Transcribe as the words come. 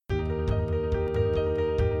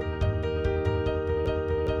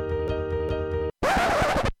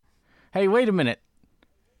Hey, wait a minute.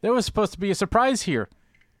 There was supposed to be a surprise here.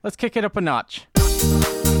 Let's kick it up a notch.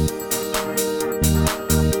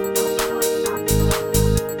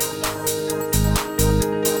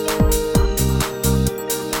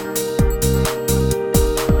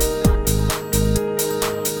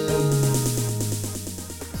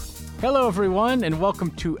 Hello, everyone, and welcome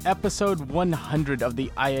to episode 100 of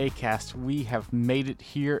the IA-Cast. We have made it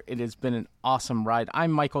here. It has been an awesome ride.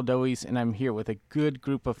 I'm Michael Dowies, and I'm here with a good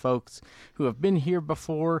group of folks who have been here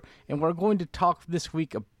before, and we're going to talk this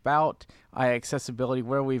week about IA accessibility,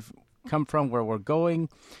 where we've come from, where we're going.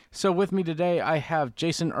 So with me today, I have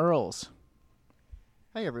Jason Earls.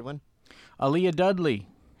 Hi, everyone. Aaliyah Dudley.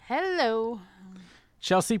 Hello.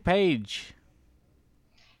 Chelsea Page.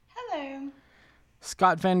 Hello.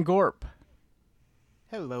 Scott Van Gorp.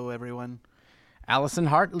 Hello, everyone. Allison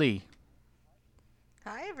Hartley.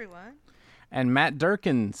 Hi, everyone. And Matt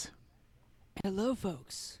Durkins. Hello,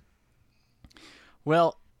 folks.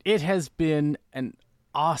 Well, it has been an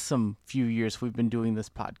awesome few years we've been doing this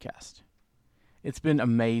podcast. It's been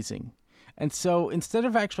amazing. And so instead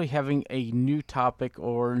of actually having a new topic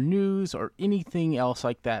or news or anything else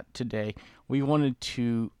like that today, we wanted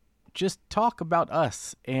to just talk about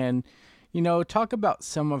us and talk about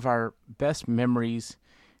some of our best memories,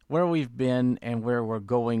 where we've been, and where we're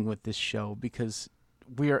going with this show, because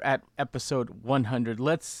we are at episode 100.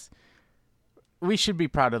 We should be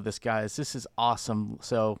proud of this, guys. This is awesome.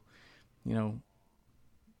 So,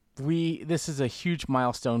 this is a huge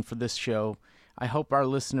milestone for this show. I hope our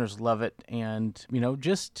listeners love it, and,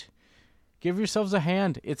 just give yourselves a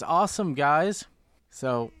hand. It's awesome, guys.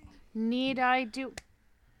 So, Need I do...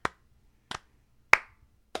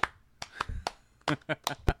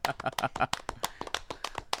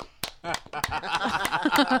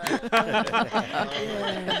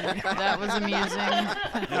 That was amusing.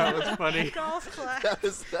 that was funny. Golf clap. That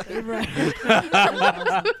was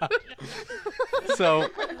So,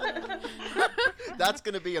 that's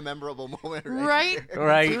going to be a memorable moment, Right?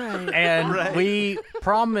 right. Right. And we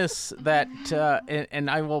promise that, and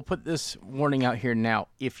I will put this warning out here now.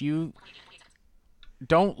 If you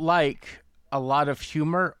don't like a lot of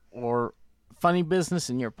humor or funny business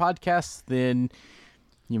in your podcast, then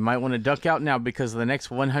you might want to duck out now, because the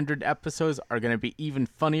next 100 episodes are going to be even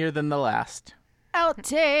funnier than the last.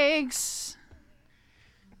 Outtakes.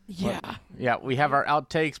 Yeah. Yeah, we have our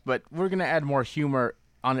outtakes, but we're going to add more humor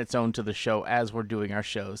on its own to the show as we're doing our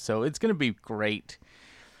shows. So it's going to be great.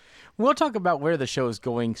 We'll talk about where the show is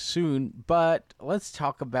going soon, but let's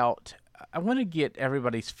talk about, I want to get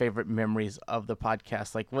everybody's favorite memories of the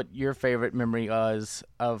podcast, like what your favorite memory was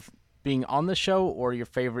of being on the show, or your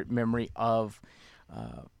favorite memory of,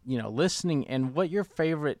 listening, and what your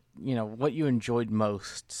favorite, what you enjoyed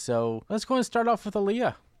most. So let's go and start off with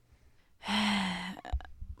Aaliyah.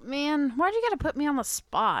 Man, why'd you gotta put me on the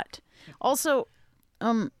spot? Also,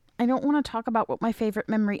 I don't want to talk about what my favorite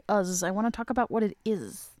memory is. I want to talk about what it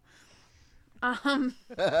is. Us.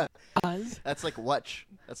 That's like watch.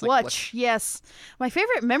 That's like Watch, yes. My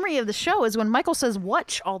favorite memory of the show is when Michael says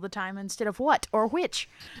 "watch" all the time instead of "what" or "which."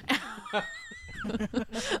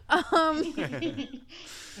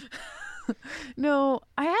 No,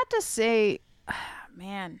 I had to say,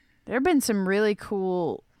 man, there have been some really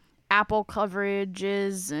cool Apple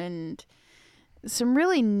coverages and some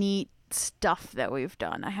really neat stuff that we've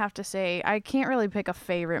done. I have to say, I can't really pick a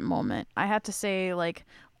favorite moment. I have to say, like,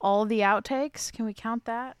 all the outtakes, can we count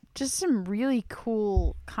that? Just some really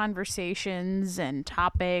cool conversations and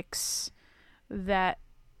topics that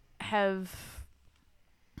have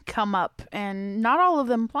come up, and not all of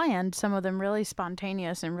them planned, some of them really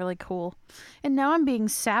spontaneous and really cool. And now I'm being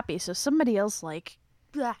sappy, so somebody else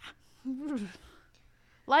blah.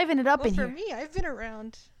 Liven it up Well, in for here. me, I've been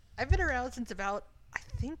around since about, I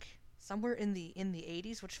think, somewhere in the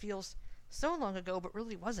 80s, which feels so long ago, but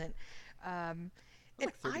really wasn't. And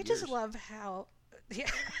like 30 I just years. love how, yeah.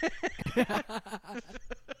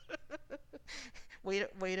 way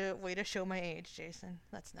to show my age, Jason.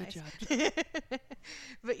 That's nice. Good job.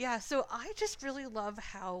 But yeah, so I just really love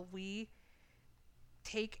how we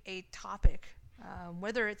take a topic,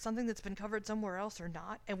 whether it's something that's been covered somewhere else or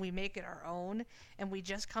not, and we make it our own, and we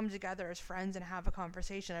just come together as friends and have a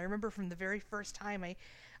conversation. I remember from the very first time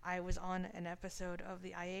I was on an episode of the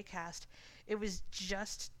IA-Cast, it was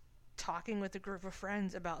just talking with a group of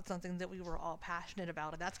friends about something that we were all passionate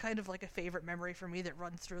about, and that's kind of like a favorite memory for me that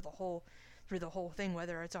runs through the whole thing,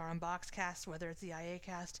 whether it's our Unboxed cast, whether it's the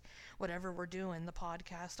IA-Cast, whatever we're doing, the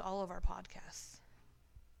podcast, all of our podcasts.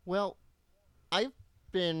 Well, I've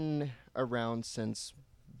been around since,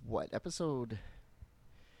 what, episode...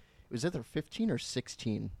 It was either 15 or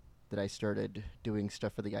 16 that I started doing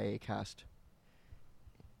stuff for the IA cast.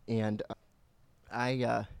 And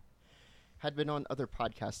I had been on other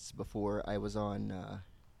podcasts before. I was on,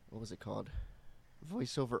 what was it called?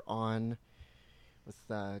 Voiceover On with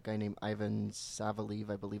a guy named Ivan Savaliv.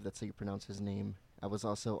 I believe that's how you pronounce his name. I was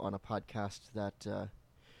also on a podcast that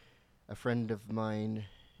a friend of mine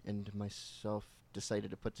and myself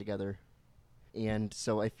decided to put together. And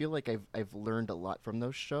so I feel like I've learned a lot from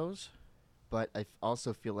those shows, but I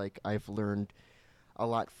also feel like I've learned a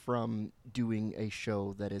lot from doing a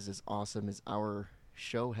show that is as awesome as our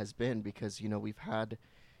show has been, because, you know, we've had,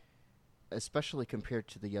 especially compared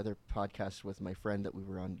to the other podcasts with my friend that we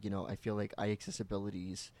were on, you know, I feel like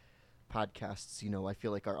iAccessibility's podcasts, you know, I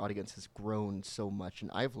feel like our audience has grown so much, and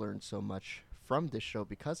I've learned so much from this show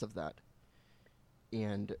because of that.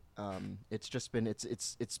 And it's just been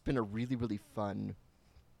it's been a really, really fun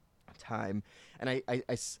time. And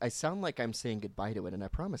I sound like I'm saying goodbye to it, and I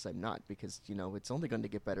promise I'm not, because, you know, it's only going to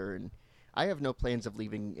get better, and I have no plans of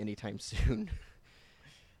leaving anytime soon.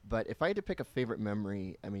 But if I had to pick a favorite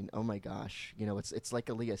memory, I mean, oh my gosh, you know, it's like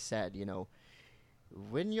Aaliyah said, you know,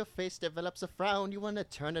 when your face develops a frown, you want to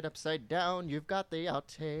turn it upside down. You've got the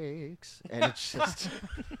outtakes, and it's just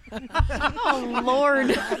Oh, Lord.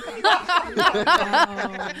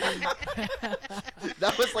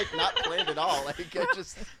 that was like not planned at all. Like, I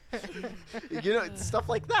just, you know, stuff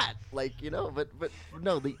like that. Like, you know, but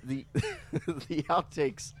no, the the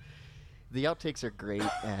outtakes. The outtakes are great,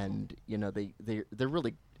 and, you know, they're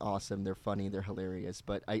really awesome. They're funny. They're hilarious.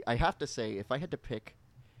 But I have to say, if I had to pick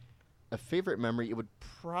a favorite memory, it would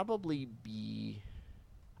probably be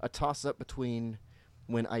a toss-up between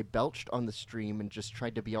when I belched on the stream and just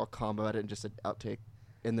tried to be all calm about it and just an outtake,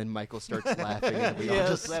 and then Michael starts laughing, and we all Yes,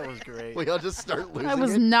 just that was great. we all just start losing I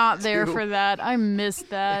was it. not there too. for that. I missed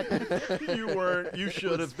that. You weren't. You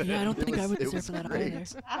should have been. Yeah, I don't It think I was- was it there was for that great.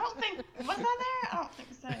 either. I don't think was I there? I don't think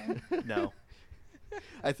so. No.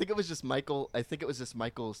 I think it was just Michael. I think it was just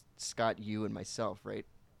Michael, Scott, you, and myself, right?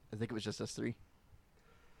 I think it was just us three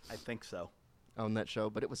I think so. on that show,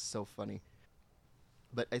 but it was so funny.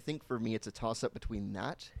 But I think for me, it's a toss-up between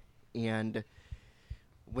that and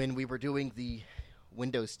when we were doing the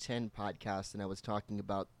Windows 10 podcast, and I was talking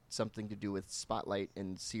about something to do with Spotlight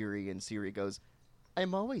and Siri goes,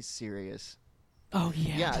 "I'm always serious." Oh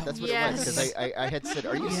yeah. Yeah, that that's was- what it was, Yes. because I had said,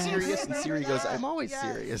 "Are you Yes. serious?" And Siri goes, "I'm Yes. always Yes.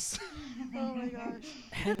 serious." Oh my gosh.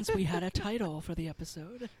 Hence, we had a title for the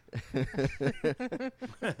episode.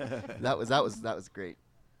 that was great.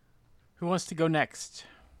 Who wants to go next?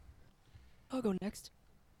 I'll go next.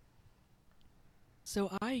 So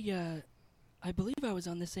I believe I was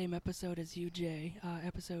on the same episode as you, Jay,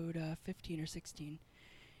 episode 15 or 16.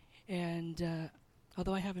 And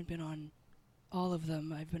although I haven't been on all of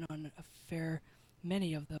them, I've been on a fair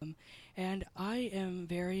many of them. And I am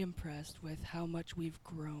very impressed with how much we've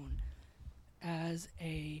grown as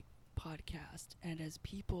a podcast and as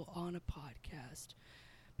people on a podcast.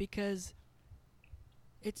 Because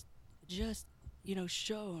it's just, you know,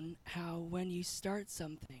 shown how when you start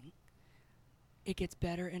something, it gets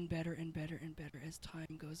better and better and better and better as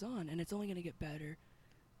time goes on, and it's only going to get better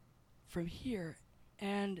from here.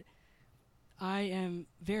 And I am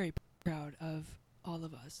very proud of all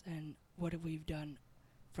of us and what we've done,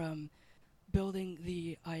 from building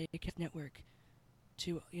the IACast network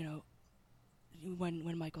to, you know,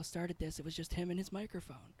 when Michael started this, it was just him and his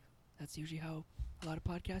microphone. That's usually how a lot of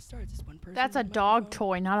podcasts start. It's one person. That's a with dog microphone.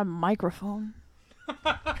 toy, not a microphone.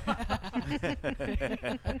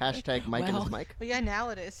 Hashtag Mike and Well. his mic. But yeah, now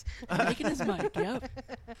it is. Making his mic, yep.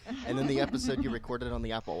 And then the episode you recorded on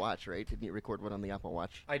the Apple Watch, right? Didn't you record one on the Apple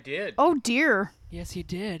Watch? I did. Oh, dear. Yes, he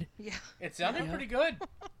did. Yeah. It sounded Yeah. pretty good.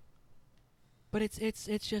 But it's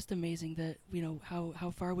just amazing that, you know,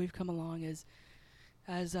 how far we've come along as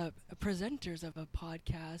presenters of a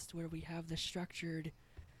podcast where we have the structured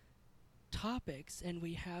topics and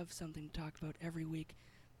we have something to talk about every week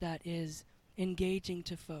that is engaging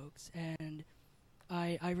to folks. And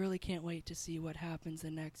I really can't wait to see what happens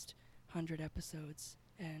the next 100 episodes.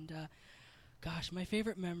 And gosh, my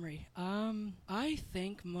favorite memory. I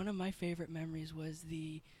think one of my favorite memories was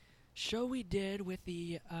the show we did with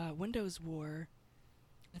the Windows War.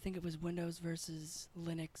 I think it was Windows versus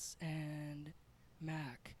Linux and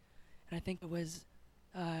Mac. And I think it was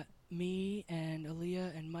me and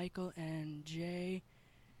Aaliyah and Michael and Jay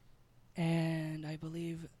and I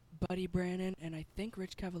believe Buddy Brannon, and I think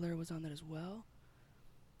Rich Cavalier was on that as well.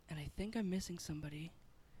 And I think I'm missing somebody.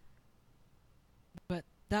 But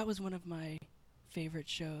that was one of my favorite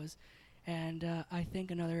shows. And I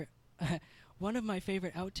think another one of my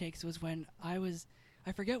favorite outtakes was when I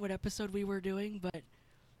forget what episode we were doing, but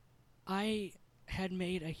I had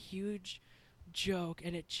made a huge joke,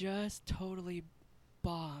 and it just totally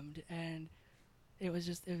bombed, and it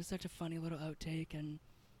was such a funny little outtake, and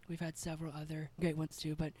we've had several other great ones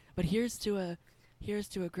too. But here's to a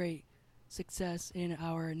great success in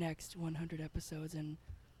our next 100 episodes, and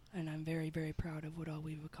I'm very, very proud of what all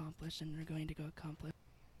we've accomplished and are going to go accomplish.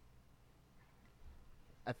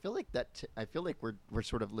 I feel like I feel like we're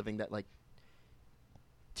sort of living that like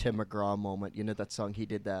Tim McGraw moment. You know that song he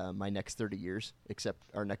did, My Next 30 Years, except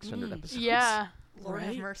our next 100 episodes. Yeah. Lord have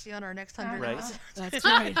Right? mercy on our next 100 Right. episodes. That's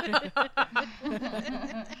right.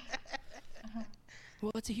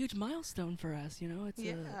 Well, it's a huge milestone for us, you know.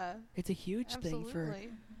 It's a huge thing for, absolutely.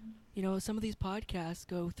 you know, some of these podcasts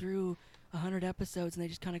go through 100 episodes and they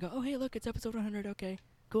just kind of go, oh, hey, look, it's episode 100. Okay,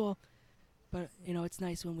 cool. But, you know, it's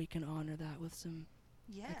nice when we can honor that with some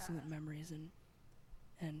Yeah. excellent memories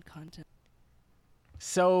and content.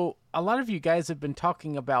 So, a lot of you guys have been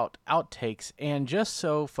talking about outtakes, and just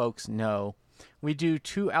so folks know, we do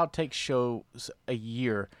 2 outtake shows a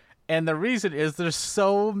year, and the reason is there's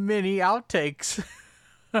so many outtakes.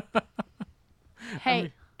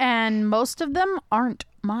 Hey, and most of them aren't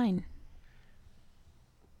mine.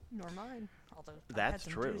 Nor mine. Although That's I've had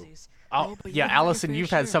some true. doozies. Oh, but you yeah, have your Allison, fair you've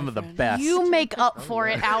had share, some my of the friend. best. You make up for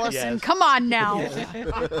it, Allison. Yes. Come on now.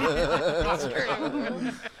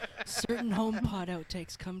 Certain HomePod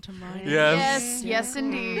outtakes come to mind. Yes. Yes,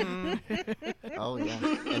 indeed. Oh yeah,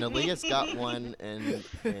 and Aaliyah's got one in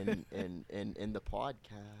the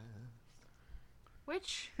podcast.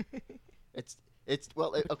 Which? It's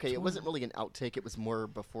okay. It wasn't really an outtake. It was more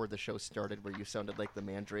before the show started, where you sounded like the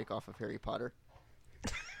Mandrake off of Harry Potter.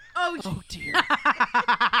 Oh, Oh, dear.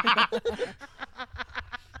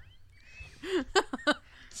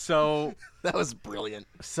 So, That was brilliant.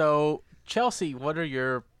 Chelsea, what are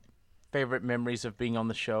your favorite memories of being on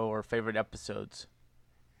the show or favorite episodes?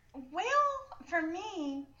 Well, for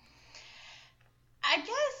me, I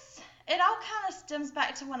guess it all kind of stems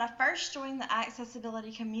back to when I first joined the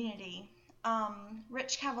accessibility community.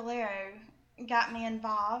 Rich Cavallero got me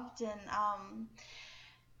involved, and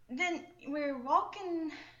then we were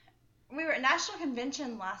at National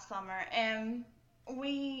Convention last summer, and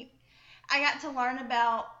I got to learn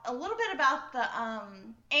a little bit about the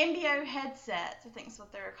Ambio headsets, I think is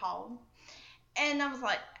what they were called. And I was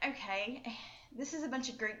like, okay, this is a bunch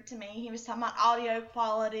of Greek to me. He was talking about audio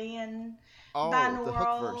quality and Oh, the hook verse.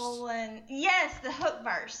 binaural, and yes, the hook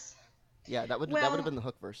verse. Yeah, that would Well- have been the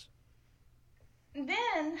hook verse.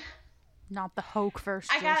 Then not the Hoke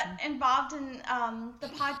first, I Jason. got involved in the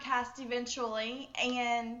podcast eventually,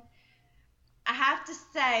 and I have to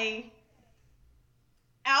say,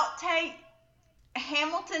 outtake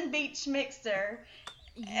Hamilton Beach Mixer.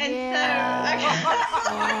 And Yeah.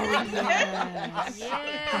 so,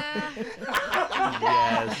 Yeah.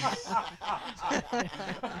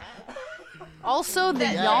 Also, the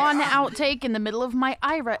yawn outtake in the middle of my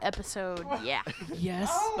Ira episode. Yeah. Yes.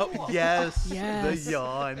 Oh, yes. Yes. The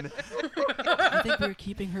yawn. I think we were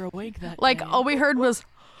keeping her awake that Like, day. all we heard was...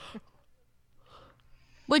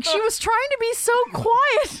 Like, she was trying to be so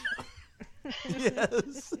quiet.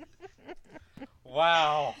 Yes.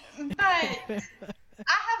 Wow. but I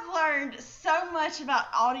have learned so much about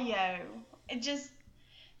audio. It just,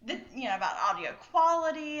 about audio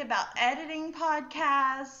quality, about editing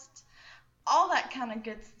podcasts, all that kind of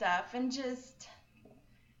good stuff. And just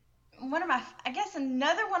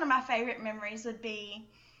another one of my favorite memories would be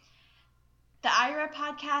the Ira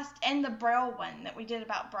podcast and the Braille one that we did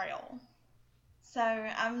about Braille. So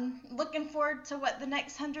I'm looking forward to what the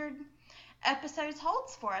next 100 episodes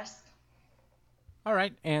holds for us. All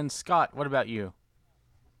right, and Scott, what about you?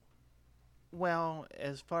 Well,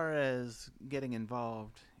 as far as getting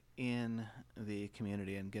involved in the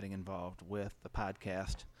community and getting involved with the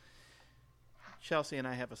podcast, Chelsea and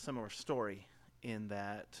I have a similar story in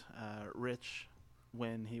that Rich,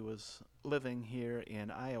 when he was living here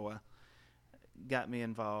in Iowa, got me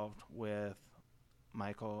involved with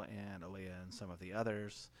Michael and Aaliyah and some of the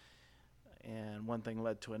others. And one thing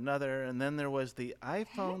led to another, and then there was the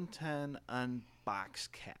iPhone 10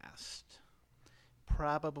 Unboxcast.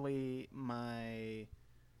 Probably my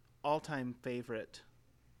all-time favorite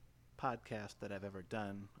podcast that I've ever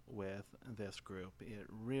done with this group. It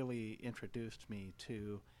really introduced me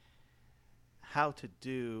to how to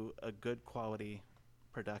do a good quality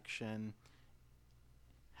production,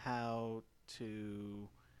 how to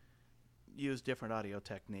use different audio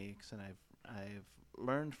techniques, and I've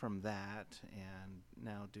learned from that and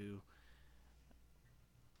now do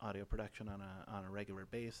audio production on a regular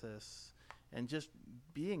basis, and just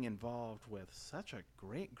being involved with such a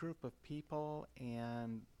great group of people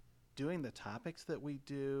and doing the topics that we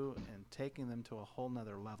do and taking them to a whole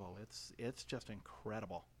nother level. It's just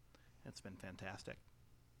incredible. It's been fantastic.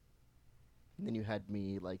 And then you had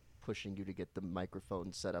me like pushing you to get the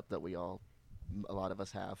microphone set up that a lot of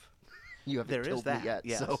us have. You haven't There is killed that, me yet,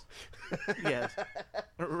 yes. so Yes.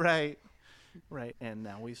 Right. And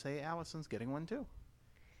now we say Allison's getting one too.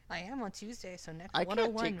 I am on Tuesday, so next I can't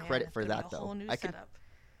 101, take man, credit it's for gonna be that, a whole though. new I can- setup.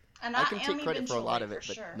 And I can am take credit for a lot of it,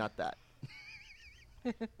 eventually, but for not that.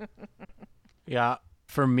 Yeah,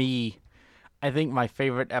 for me, I think my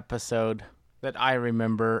favorite episode that I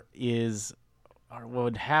remember is, or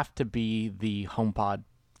would have to be the HomePod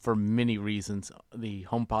for many reasons. The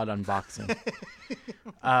HomePod unboxing,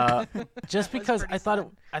 just because pretty I thought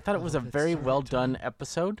fun. it was a that's very so well right, done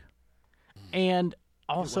episode, and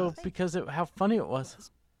also was. because how funny it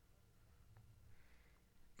was.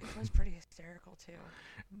 It was pretty hysterical too.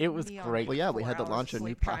 It was Me on, great. Well, yeah, we 4 had to hours launch a of new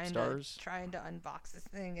sleep pop trying stars. trying to unbox this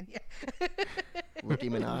thing, and yeah. Nicki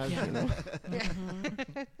Minaj, you know.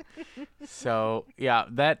 So yeah,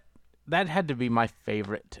 that had to be my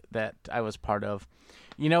favorite that I was part of.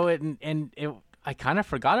 You know, I kind of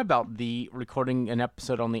forgot about the recording an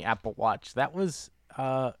episode on the Apple Watch. That was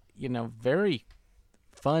very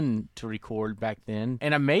fun to record back then.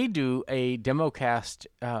 And I may do a demo cast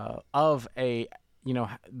of a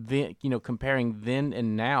comparing then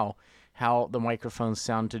and now how the microphones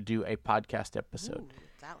sound to do a podcast episode. Ooh,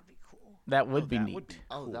 that would be cool. That would be that neat. would be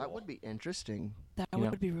Oh, that cool. would be interesting. That You know.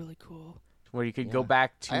 would be really cool. Where you could go Yeah.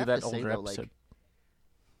 back I to have that to say, older though, like, episode.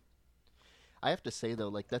 I have to say though,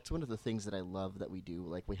 like that's one of the things that I love that we do.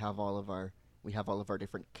 Like we have all of our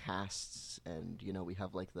different casts, and we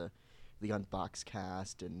have like the unbox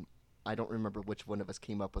cast, and I don't remember which one of us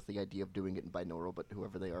came up with the idea of doing it in binaural, but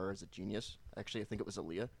whoever they are is a genius. Actually, I think it was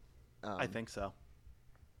Aaliyah. I think so.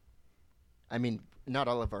 I mean, not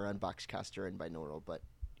all of our unbox casts are in binaural, but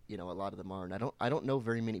a lot of them are, and I don't know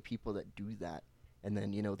very many people that do that. And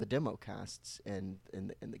then the demo casts and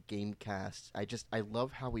the game casts. I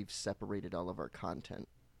love how we've separated all of our content.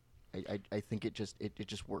 I think it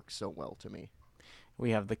just works so well to me.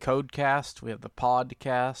 We have the Codecast, we have the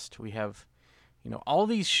Podcast, we have, all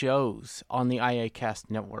these shows on the IACast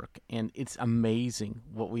network, and it's amazing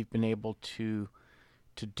what we've been able to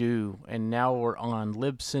do. And now we're on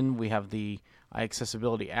Libsyn. We have the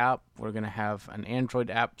iAccessibility app. We're going to have an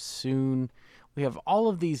Android app soon. We have all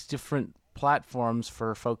of these different platforms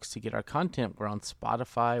for folks to get our content. We're on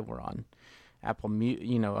Spotify. We're on Apple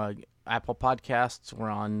Podcasts. We're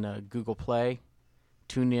on Google Play,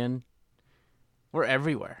 TuneIn. We're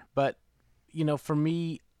everywhere. But, for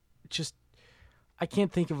me, I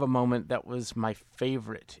can't think of a moment that was my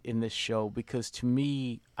favorite in this show, because to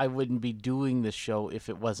me, I wouldn't be doing this show if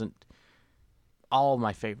it wasn't all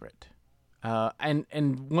my favorite.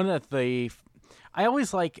 And one of I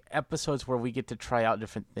always like episodes where we get to try out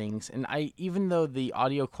different things. And even though the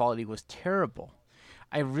audio quality was terrible,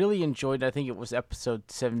 I really enjoyed, I think it was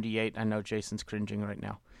episode 78. I know Jason's cringing right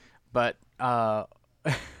now, but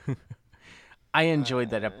I enjoyed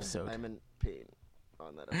that episode. I'm in pain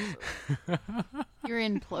on that episode. You're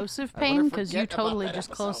in plosive I pain wanna because you forget about totally that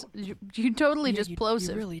just episode. you totally Yeah, just you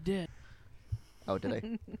plosive. really did. Oh,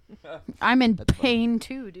 did I? I'm in That's funny. pain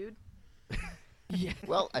too, dude. Yeah.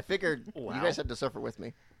 Well, I figured Wow. you guys had to suffer with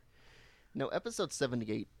me. No, episode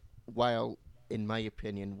 78, while in my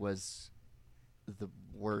opinion was the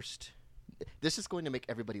worst. This is going to make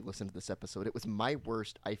everybody listen to this episode. It was my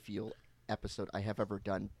worst, I feel, episode I have ever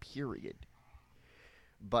done, period.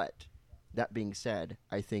 But that being said,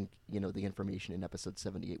 I think, the information in episode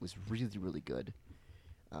 78 was really, really good.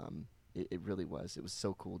 It really was. It was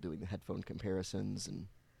so cool doing the headphone comparisons and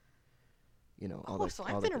all Oh, that. so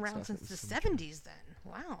all I've that been good around stuff. It since was the so much fun. 70s then.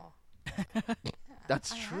 Wow.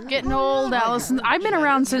 That's I true. have. Getting old, Allison. I've been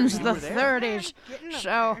around since the You were there. 30s. Getting up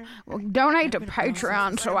So, there. well, donate to I've been around since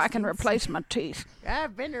Patreon the so I can 60s. replace my teeth.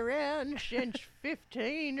 I've been around since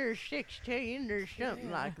 15 or 16 or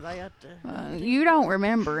something like that. You don't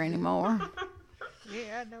remember anymore.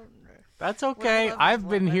 Yeah, I don't know. That's Well, okay. I love I've this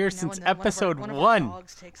been one. here Every now since and then episode one of our 1.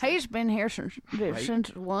 dogs takes a- He's been here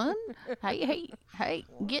since one. Hey,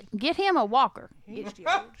 get him a walker. He's the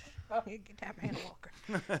old. You get that man a walker.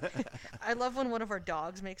 I love when one of our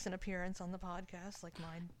dogs makes an appearance on the podcast, like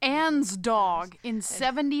mine. Anne's dog in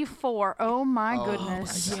 74. Oh my Oh,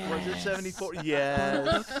 goodness. my God. Was it 74?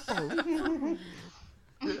 Yes.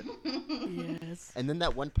 Yes. And then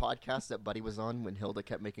that one podcast that Buddy was on when Hilda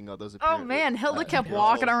kept making all those Oh appearances. man, Hilda kept yeah.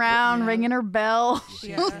 walking around, Yeah. ringing her bell.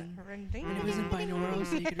 Yeah. And it was in binaural,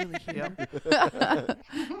 so you could really hear.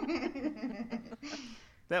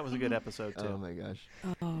 Yep. That was a good episode too. Oh my gosh.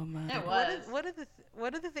 Oh my. It One was.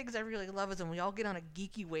 one of the things I really love is when we all get on a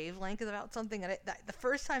geeky wavelength about something. And the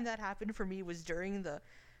first time that happened for me was during the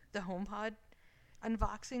HomePod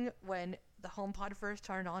unboxing, when the HomePod first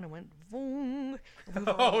turned on and went boom.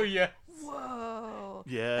 yeah. Whoa.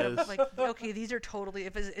 Yes. And I'm like, okay, these are totally,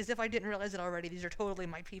 as if I didn't realize it already, these are totally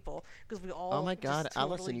my people, because we all. Oh my God, just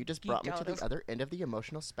Allison, totally you just brought me geeked to out the over- other end of the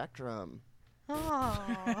emotional spectrum.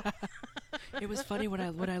 Oh. It was funny when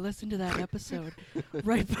I listened to that episode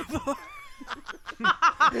right before.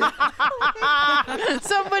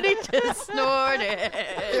 Somebody just snorted.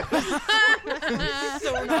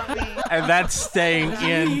 So not me. And that's staying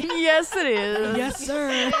in. Yes, it is. Yes,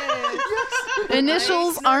 sir.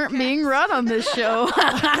 Initials aren't being run on this show.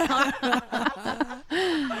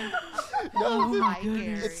 No, Hi,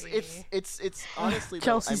 goodness. Gary. it's honestly. though,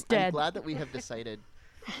 Chelsea's I'm dead. glad that we have decided.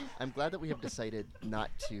 I'm glad that we have decided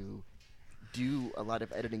not to do a lot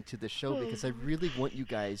of editing to this show, because I really want you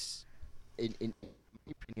guys, in my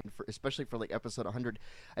opinion, especially for like episode 100,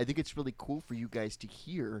 I think it's really cool for you guys to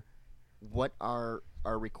hear what our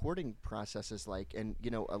recording process is like. And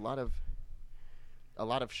you know, a lot of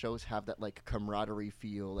shows have that like camaraderie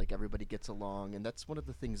feel, like everybody gets along, and that's one of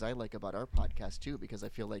the things I like about our podcast too, because I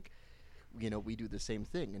feel like, you know, we do the same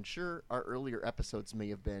thing. And sure, our earlier episodes may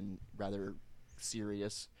have been rather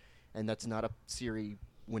serious, and that's not a Siri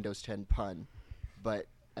Windows 10 pun, but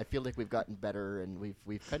I feel like we've gotten better, and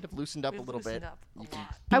we've kind of loosened up We've a little loosened bit. up a You can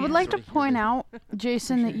lot. I would like to sort of hear point the- out,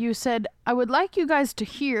 Jason, that you said, I would like you guys to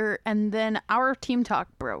hear, and then our team talk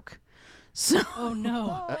broke. So, Oh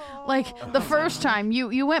no. like, the first time,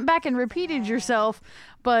 you went back and repeated yourself,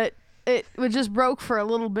 but it just broke for a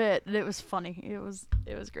little bit, and it was funny. It was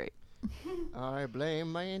great. I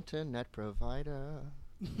blame my internet provider.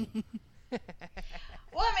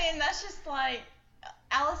 Well, I mean, that's just like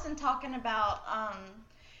Allison talking about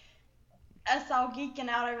us all geeking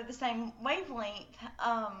out over the same wavelength.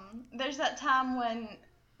 There's that time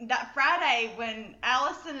that Friday when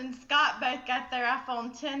Allison and Scott both got their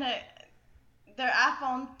iPhone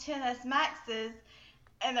 10s Maxes,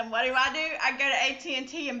 and then what do? I go to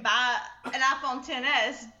AT&T and buy an iPhone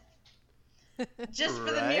 10s just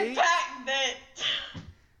for the mere Right? fact that.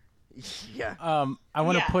 Yeah. I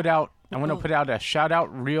want to Yeah. put out a shout out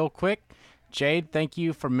real quick. Jade, thank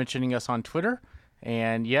you for mentioning us on Twitter.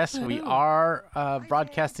 And yes, we are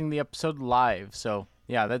broadcasting the episode live. So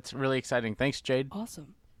yeah, that's really exciting. Thanks, Jade.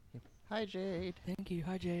 Awesome. Hi, Jade. Thank you.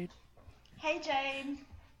 Hi, Jade. Hey, Jade.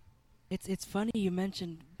 It's funny you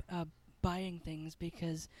mentioned buying things,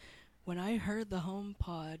 because when I heard the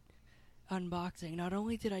HomePod unboxing, not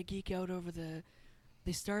only did I geek out over the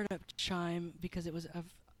startup chime because it was of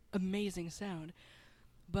amazing sound,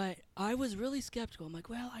 but I was really skeptical. I'm like,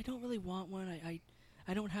 well, I don't really want one.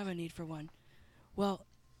 I don't have a need for one. Well,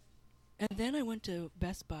 and then I went to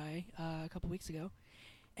Best Buy a couple weeks ago,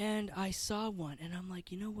 and I saw one, and I'm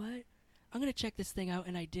like, you know what? I'm going to check this thing out,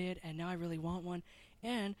 and I did, and now I really want one.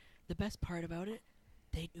 And the best part about it,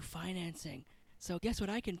 they do financing. So guess what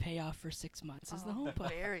I can pay off for 6 months is the HomePod.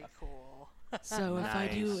 Very cool. So if I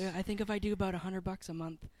do, Nice. I think if I do about $100 a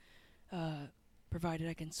month, provided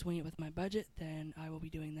I can swing it with my budget, then I will be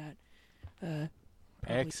doing that. Probably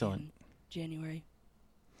Excellent. in January,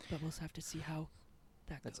 but we'll have to see how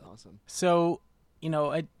that That's goes. awesome. So, you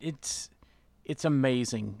know, it's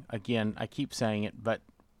amazing. Again, I keep saying it, but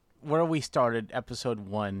where we started, episode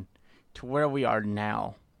 1, to where we are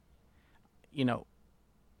now, you know,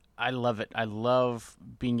 I love it. I love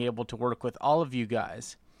being able to work with all of you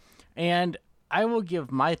guys. And I will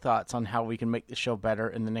give my thoughts on how we can make the show better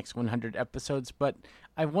in the next 100 episodes, but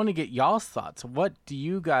I want to get y'all's thoughts. What do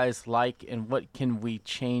you guys like, and what can we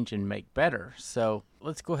change and make better? So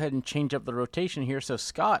let's go ahead and change up the rotation here. So,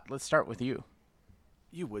 Scott, let's start with you.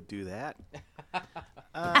 You would do that.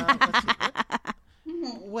 Let's see.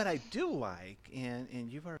 What I do like,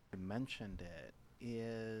 and you've already mentioned it,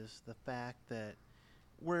 is the fact that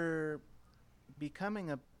we're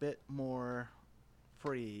becoming a bit more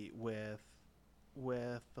free with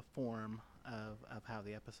the form of how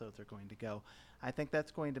the episodes are going to go. I think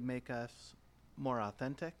that's going to make us more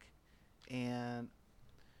authentic and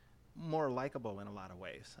more likable in a lot of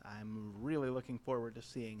ways. I'm really looking forward to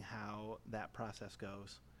seeing how that process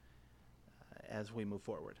goes as we move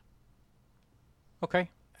forward. Okay.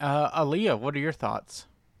 Aaliyah, what are your thoughts?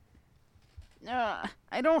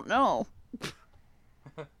 I don't know.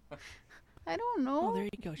 I don't know. Oh, there you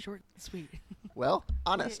go, short and sweet. Well,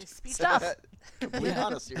 honest. Speech Stuff. Complete Yeah.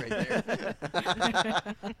 honesty right there.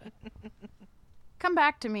 Come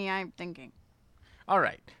back to me, I'm thinking. All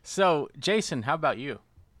right. So, Jason, how about you?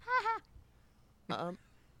 Um,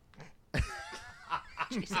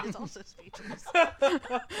 Jason is also speechless.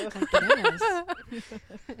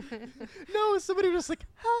 No, somebody was just like,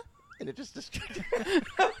 huh? And it just distracted.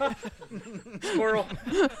 Squirrel.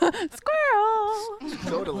 Squirrel.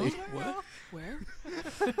 Totally. What? Where?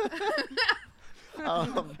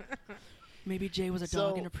 Maybe Jay was a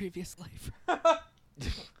dog in a previous life.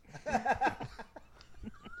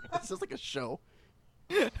 It sounds like a show.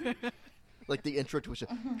 Like the intro to a show.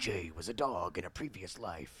 Jay was a dog in a previous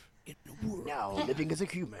life. In the world, Now living as a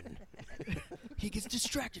human. he gets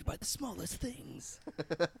distracted by the smallest things.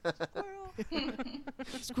 Squirrel.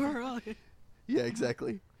 Squirrel. Yeah,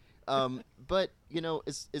 exactly. But you know,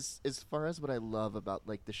 as far as what I love about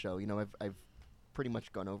like the show, you know, I've pretty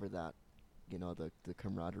much gone over that. You know, the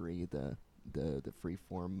camaraderie, the free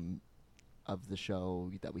form of the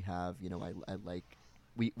show that we have. You know, I like.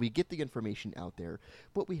 We get the information out there,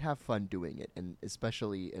 but we have fun doing it, and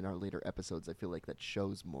especially in our later episodes, I feel like that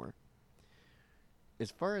shows more.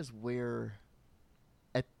 As far as where,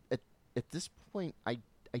 at this point, I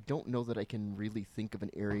don't know that I can really think of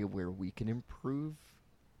an area where we can improve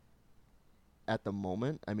at the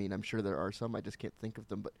moment. I mean, I'm sure there are some, I just can't think of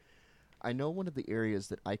them, but I know one of the areas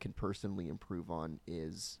that I can personally improve on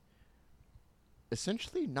is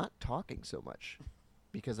essentially not talking so much.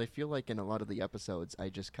 Because I feel like in a lot of the episodes, I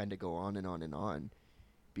just kind of go on and on and on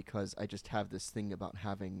because I just have this thing about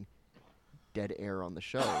having dead air on the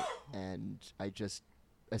show. And I just,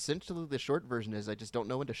 essentially the short version is I just don't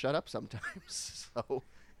know when to shut up sometimes. So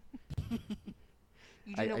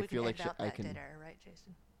You do know I we feel can like edit out I that can- dead air, right,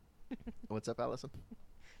 Jason? What's up, Allison?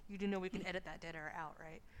 You do know we can edit that dead air out,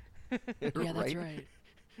 right? Yeah, that's right.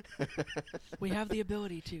 We have the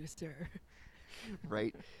ability to, sir.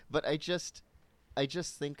 Right? But I just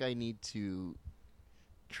think I need to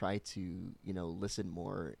try to, you know, listen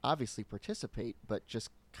more, obviously participate, but just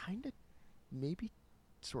kind of maybe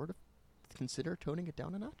sort of consider toning it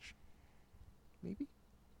down a notch. Maybe.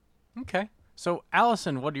 Okay. So,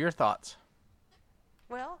 Allison, what are your thoughts?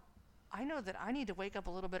 Well, I know that I need to wake up a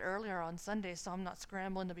little bit earlier on Sunday, so I'm not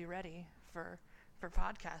scrambling to be ready for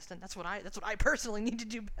podcasting. That's what I personally need to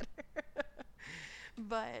do better.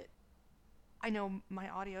 But I know my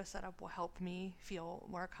audio setup will help me feel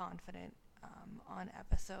more confident on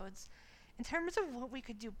episodes. In terms of what we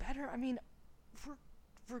could do better, I mean,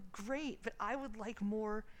 we're great, but I would like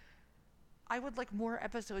more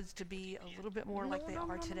episodes to be a little bit more like they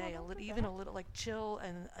are today, even a little like chill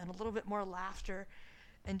and a little bit more laughter,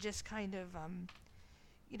 and just kind of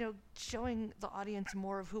you know, showing the audience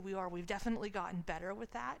more of who we are. We've definitely gotten better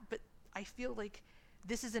with that, but I feel like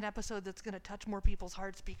this is an episode that's going to touch more people's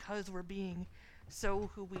hearts because we're being so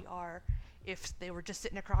who we are if they were just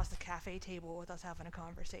sitting across the cafe table with us having a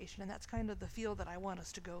conversation. And that's kind of the feel that I want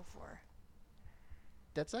us to go for.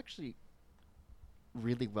 That's actually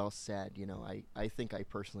really well said. You know, I think I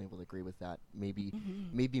personally will agree with that. Maybe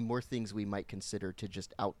more things we might consider to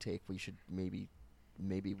just outtake. We should maybe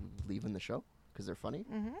leave in the show because they're funny.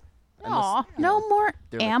 Aw, no more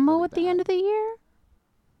they're, like, ammo really at the end bad. of the year?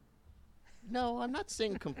 No, I'm not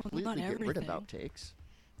saying completely not get rid of everything. outtakes.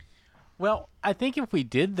 Well, I think if we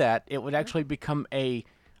did that, it would actually become a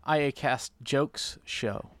IACast jokes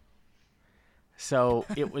show. So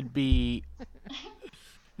it would be...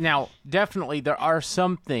 Now, definitely, there are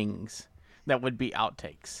some things that would be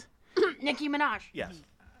outtakes. Nicki Minaj. Yes.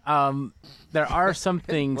 There are some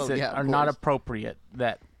things Well, that yeah, of are not course. appropriate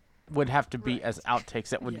that would have to be as outtakes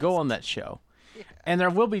that would go on that show. And there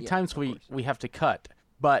will be times we have to cut.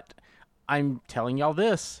 But I'm telling y'all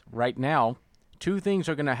this right now. 2 things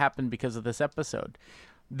are going to happen because of this episode.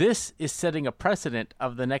 This is setting a precedent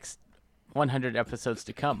of the next 100 episodes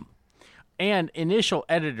to come. And initial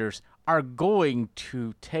editors are going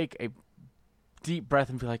to take a deep breath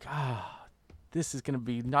and be like, this is going to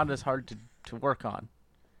be not as hard to work on.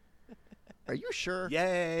 Are you sure?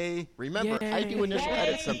 Yay! Remember, I do initial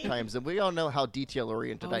edits sometimes, and we all know how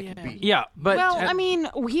detail-oriented I can yeah. be. Yeah, but... Well, I mean,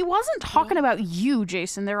 he wasn't talking about you,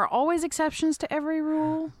 Jason. There are always exceptions to every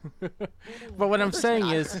rule. but what I'm saying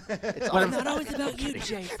is... what I'm, Not always about you,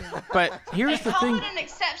 Jason. but here's They the call thing... it an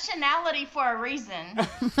exceptionality for a reason.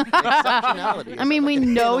 Exceptionality. I mean, we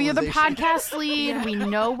know you're the Analyzation. podcast lead. We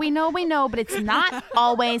know, but it's not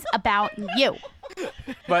always about you.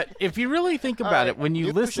 But if you really think All about right, it, when you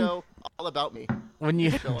new listen... show, all about me. When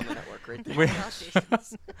you... Show on the network right there. when-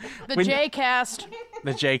 The When- J-cast.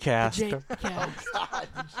 the J-Cast.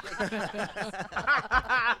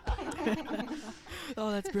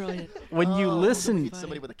 Oh, that's brilliant. When you We listen... need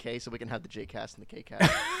somebody with a K so we can have the J-cast and the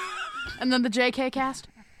K-cast. And then the JK cast.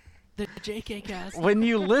 The JK cast. When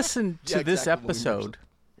you listen to Yeah, this exactly, when we episode,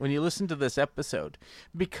 when you listen to this episode,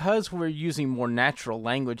 because we're using more natural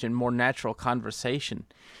language and more natural conversation,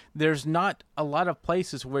 there's not a lot of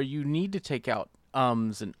places where you need to take out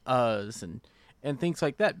ums and uhs and things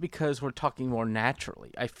like that because we're talking more naturally.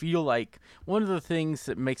 I feel like one of the things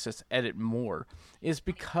that makes us edit more is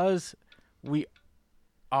because we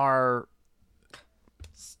are...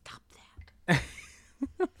 Stop that.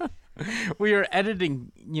 we are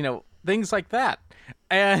editing, things like that.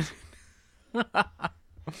 And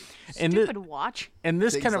Stupid watch. in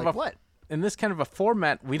this Things kind of like a what? in this kind of a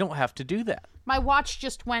format, we don't have to do that. My watch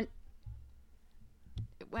just went.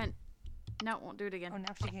 It went. No, it won't do it again. Oh,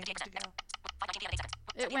 now she can't get to go.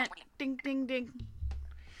 It went ding, ding, ding.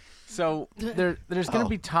 So there's going to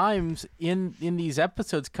be times in these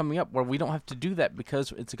episodes coming up where we don't have to do that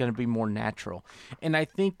because it's going to be more natural. And I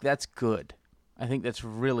think that's good. I think that's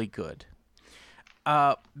really good.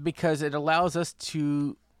 Because it allows us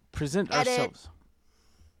to present Edit. ourselves.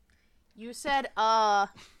 You said, Oh,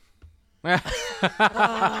 no.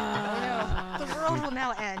 The world will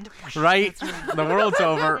now end. Right? The world's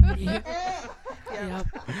over. Yep.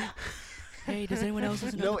 Hey, does anyone else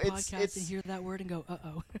listen to No, the it's- podcast it's- and hear that word and go,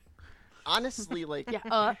 uh-oh? Honestly, like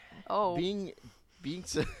yeah, oh. being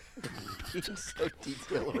so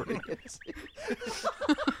detail oriented.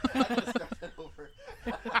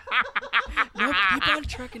 Nope, keep on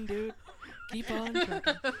trucking, dude. Keep on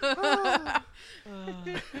trucking.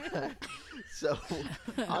 So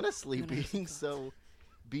honestly, being so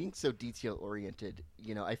detail oriented,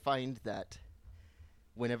 I find that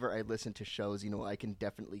whenever I listen to shows, I can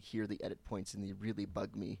definitely hear the edit points and they really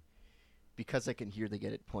bug me because I can hear the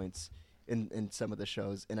edit points in some of the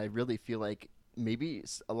shows, and I really feel like maybe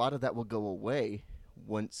a lot of that will go away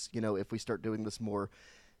once, if we start doing this more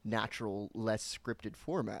natural, less scripted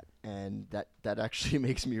format, and that actually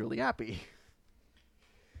makes me really happy.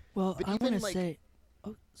 Well, But I even, want to like- say...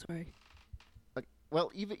 Oh, sorry. Well,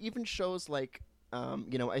 even shows like,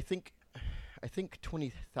 I think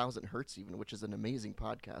 20,000 Hertz, even, which is an amazing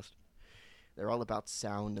podcast. They're all about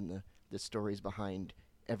sound and the stories behind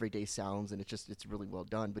everyday sounds, and it's really well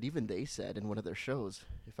done. But even they said in one of their shows,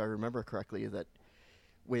 if I remember correctly, that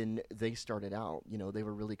when they started out, they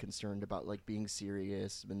were really concerned about like being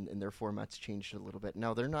serious, and their formats changed a little bit.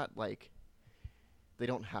 Now they're not like, they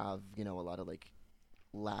don't have a lot of like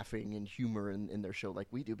laughing and humor in their show like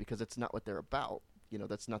we do, because it's not what they're about.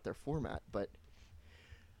 That's not their format. But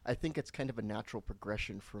I think it's kind of a natural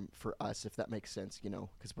progression for us, if that makes sense,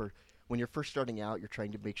 because when you're first starting out, you're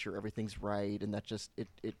trying to make sure everything's right, and that just it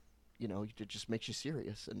just makes you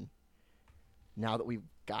serious. And now that we've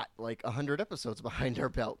got like 100 episodes behind our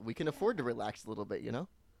belt, we can afford to relax a little bit,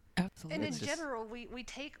 Absolutely. And in It's just- general, we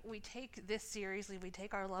take this seriously. We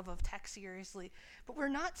take our love of tech seriously, but we're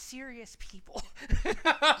not serious people.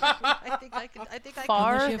 I think I can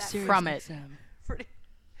Far Unless say you have that Sirius from it. XM. pretty-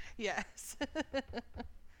 Yes.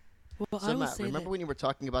 Well, So I will Matt, say remember that... when you were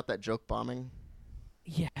talking about that joke bombing?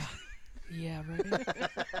 Yeah. Yeah, right?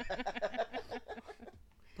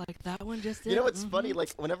 Like that one just did. It's funny,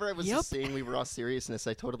 like whenever I was Yep. saying we were all seriousness,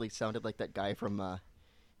 I totally sounded like that guy from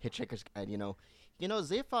Hitchhiker's Guide,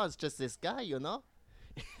 Zephar's just this guy,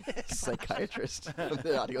 psychiatrist from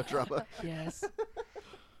the audio drama. Yes.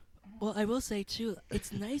 Well, I will say too,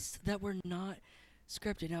 it's nice that we're not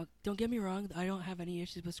scripted. Now, don't get me wrong, I don't have any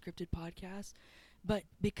issues with scripted podcasts, but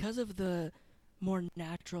because of the more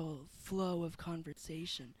natural flow of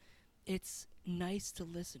conversation, it's nice to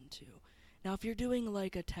listen to. Now, if you're doing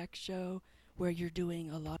like a tech show where you're doing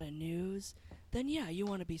a lot of news, then yeah, you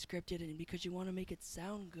want to be scripted, and because you want to make it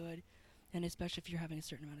sound good, and especially if you're having a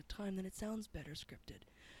certain amount of time, then it sounds better scripted.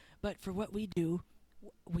 But for what we do,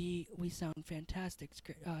 we sound fantastic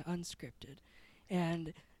unscripted.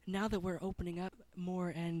 And now that we're opening up more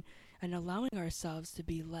and allowing ourselves to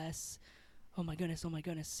be less, oh my goodness,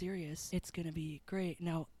 serious, it's going to be great.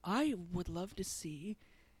 Now, I would love to see,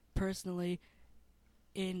 personally,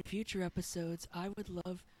 in future episodes, I would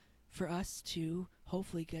love for us to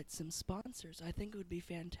hopefully get some sponsors. I think it would be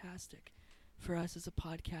fantastic for us as a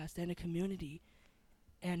podcast and a community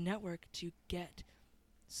and network to get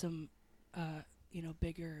some,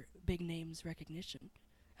 big names recognition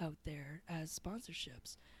out there as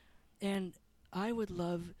sponsorships. And I would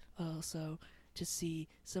love also to see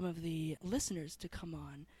some of the listeners to come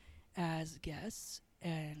on as guests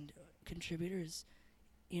and contributors,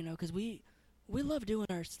 because we love doing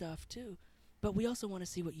our stuff too, but we also want to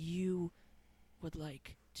see what you would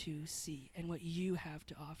like to see and what you have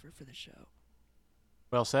to offer for the show.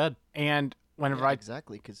 Well said. And whenever Yeah,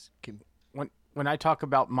 exactly, because when I talk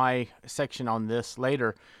about my section on this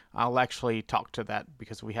later, I'll actually talk to that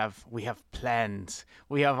because we have plans.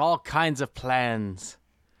 We have all kinds of plans.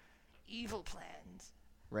 evil plans.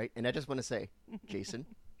 Right? And I just want to say, Jason,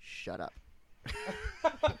 shut up.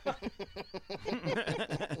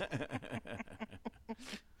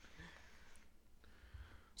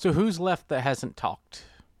 So who's left that hasn't talked?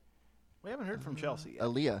 We haven't heard from Chelsea yet.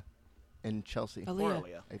 Aaliyah and Chelsea. Or Aaliyah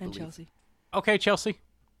Aaliyah. I and believe. Chelsea. Okay, Chelsea.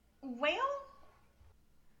 Well,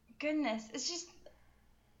 goodness, it's just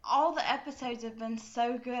all the episodes have been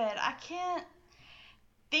so good. I can't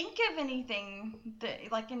think of anything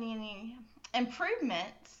that like any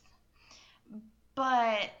improvements,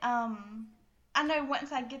 but I know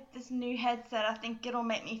once I get this new headset, I think it'll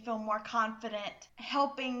make me feel more confident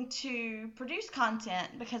helping to produce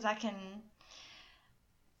content because I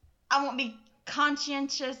won't be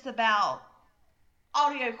conscientious about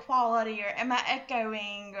audio quality or am I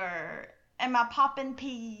echoing or am I popping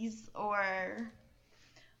peas or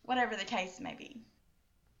whatever the case may be.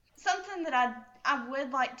 Something that I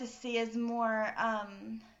would like to see is more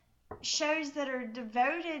shows that are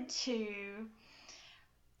devoted to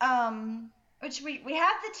which we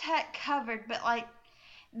have the tech covered, but like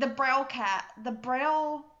the Braille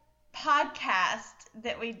podcast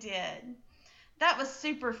that we did, that was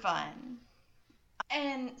super fun.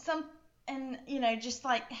 And you know, just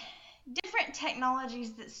like different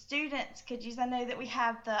technologies that students could use. I know that we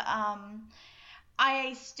have the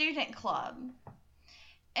IA Student Club,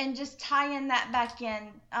 and just tying that back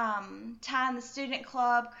in, tying the student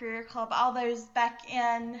club, career club, all those back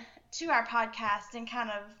in to our podcast and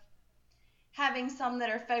kind of having some that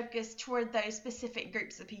are focused toward those specific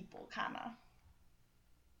groups of people, kind of.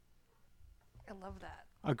 I love that.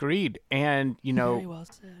 Agreed. And, Very well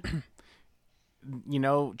said.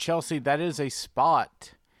 Chelsea, that is a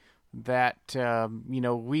spot that,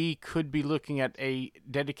 we could be looking at a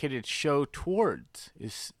dedicated show towards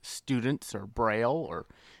is students or Braille or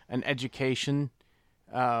an education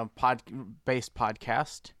based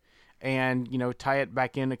podcast and, tie it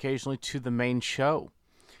back in occasionally to the main show.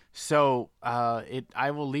 So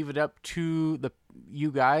I will leave it up to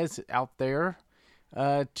you guys out there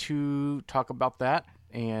to talk about that.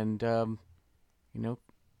 And,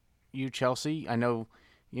 you, Chelsea, I know,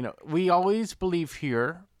 we always believe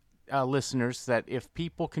here, listeners, that if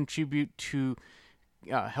people contribute to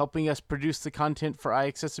helping us produce the content for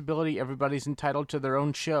iAccessibility, everybody's entitled to their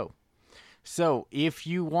own show. So if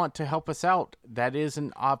you want to help us out, that is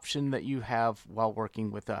an option that you have while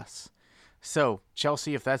working with us. So,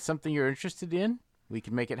 Chelsea, if that's something you're interested in, we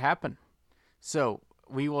can make it happen. So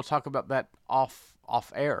we will talk about that off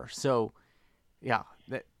air. So, yeah,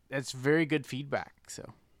 that's very good feedback.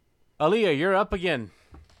 So, Aaliyah, you're up again.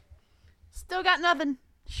 Still got nothing.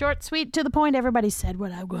 Short, sweet, to the point. Everybody said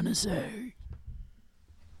what I'm going to say.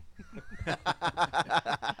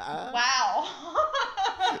 Wow.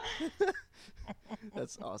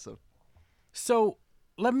 That's awesome. So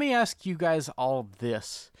let me ask you guys all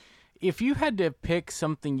this. If you had to pick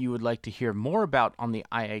something you would like to hear more about on the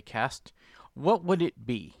IAcast, what would it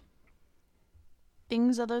be?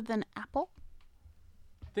 Things other than Apple?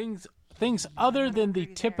 Things other than the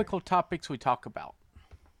typical topics we talk about.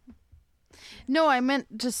 No, I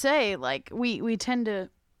meant to say, like, we tend to...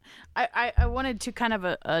 I wanted to kind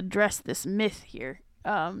of address this myth here,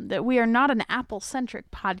 that we are not an Apple-centric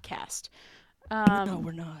podcast. No,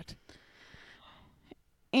 we're not.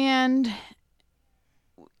 And,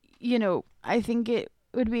 I think it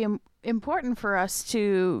would be important for us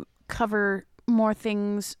to cover more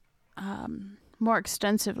things more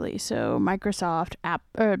extensively. So Microsoft,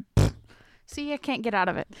 see, I can't get out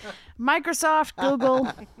of it. Microsoft, Google,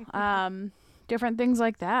 different things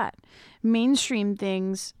like that. Mainstream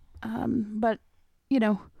things. But,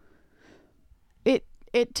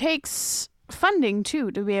 it takes funding,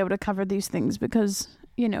 too, to be able to cover these things because,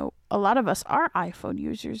 a lot of us are iPhone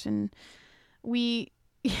users and we,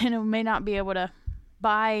 may not be able to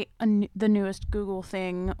buy the newest Google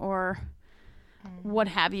thing or what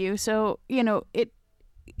have you. So,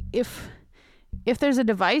 if there's a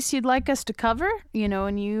device you'd like us to cover,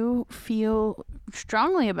 and you feel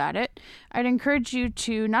strongly about it, I'd encourage you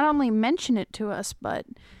to not only mention it to us, but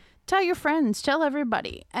tell your friends, tell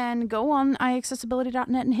everybody, and go on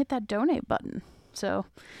iAccessibility.net and hit that donate button. So,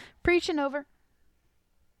 preaching over.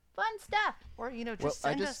 Fun stuff. Or,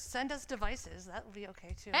 just send us devices. That would be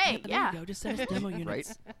okay, too. Hey, There yeah. you go. Just send us demo units.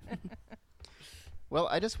 Right. Well,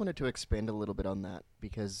 I just wanted to expand a little bit on that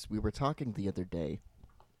because we were talking the other day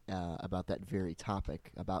about that very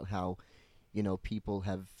topic, about how, people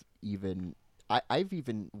have even... I've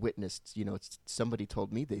even witnessed, somebody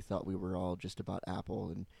told me they thought we were all just about Apple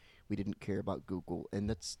and we didn't care about Google. And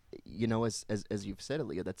that's, as you've said,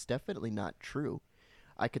 Aaliyah, that's definitely not true.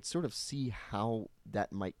 I could sort of see how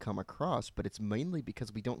that might come across, but it's mainly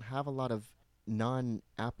because we don't have a lot of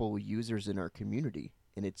non-Apple users in our community,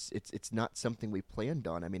 and it's not something we planned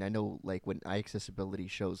on. I mean, I know like when iAccessibility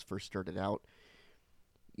shows first started out,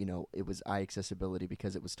 you know, it was iAccessibility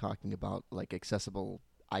because it was talking about like accessible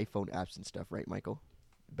iPhone apps and stuff, right, Michael?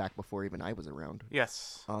 Back before even I was around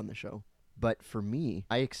Yes. on the show. But for me,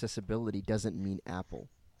 iAccessibility doesn't mean Apple.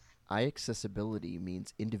 iAccessibility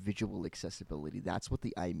means individual accessibility. That's what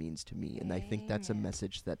the I means to me, and I think that's a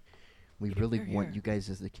message that we really want you guys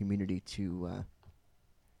as the community to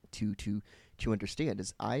understand.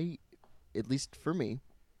 Is I, at least for me,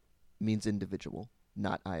 means individual,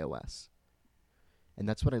 not iOS, and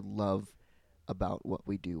that's what I love about what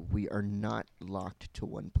we do. We are not locked to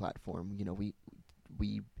one platform. You know,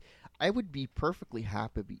 I would be perfectly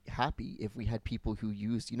happy if we had people who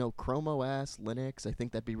used, you know, Chrome OS, Linux. I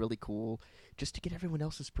think that'd be really cool, just to get everyone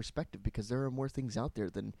else's perspective, because there are more things out there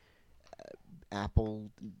than Apple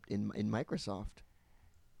in Microsoft.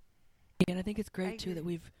 And I think it's great too that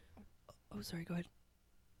we've. Oh, sorry. Go ahead.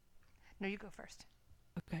 No, you go first.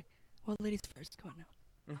 Okay. Well, ladies first. Come on now.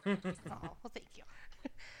 Oh, well, thank you.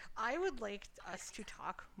 I would like us to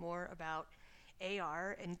talk more about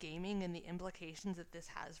AR and gaming and the implications that this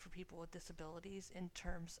has for people with disabilities in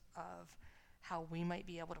terms of how we might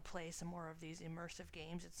be able to play some more of these immersive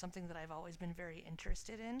games. It's something that I've always been very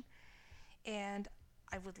interested in. And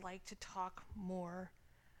I would like to talk more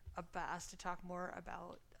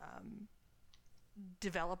about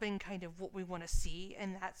developing kind of what we want to see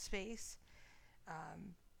in that space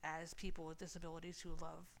as people with disabilities who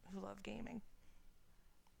love gaming.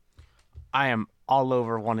 I am all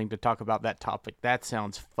over wanting to talk about that topic. That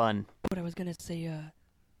sounds fun. What I was gonna say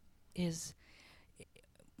is,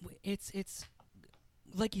 it's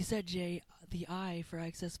like you said, Jay. The I for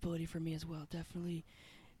accessibility for me as well definitely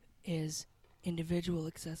is individual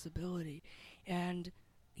accessibility, and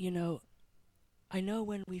you know, I know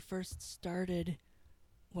when we first started,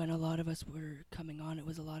 when a lot of us were coming on, it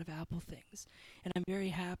was a lot of Apple things, and I'm very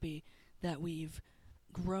happy that we've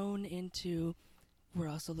grown into. We're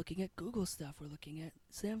also looking at Google stuff. We're looking at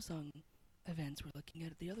Samsung events. We're looking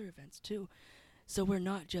at the other events too. So we're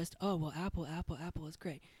not just, oh, well, Apple is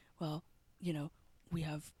great. Well, you know, we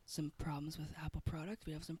have some problems with Apple products.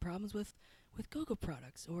 We have some problems with Google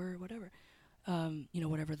products or whatever. You know,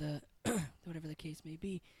 whatever the whatever the case may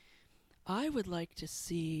be. I would like to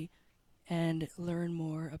see and learn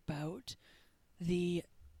more about the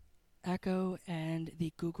Echo and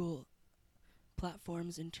the Google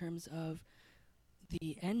platforms in terms of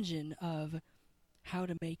the engine of how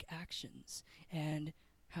to make actions and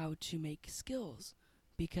how to make skills,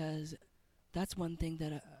 because that's one thing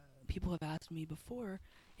that people have asked me before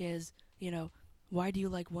is, you know, why do you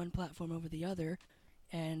like one platform over the other?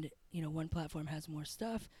 And, you know, one platform has more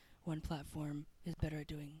stuff, one platform is better at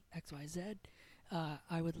doing X, Y, Z.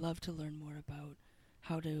 I would love to learn more about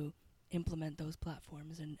how to implement those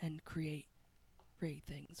platforms and create great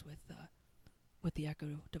things with the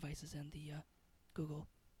Echo devices and the Google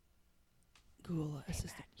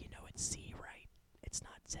Assistant. You know it's C, right? It's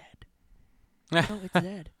not Z. No, it's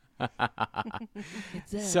Zed.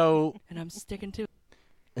 It's Zed. So, and I'm sticking to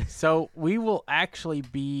it. So we will actually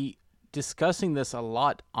be discussing this a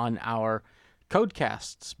lot on our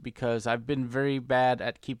Codecasts, because I've been very bad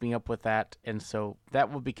at keeping up with that, and so that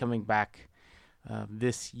will be coming back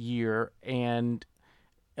this year and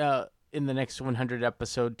in the next 100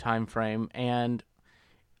 episode time frame. And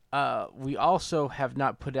we also have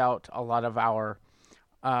not put out a lot of our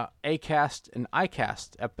Acast and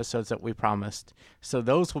iCast episodes that we promised, so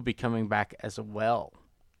those will be coming back as well.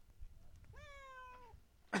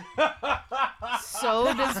 So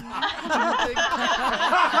does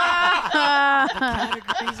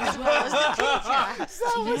Categories as well.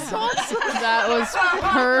 that was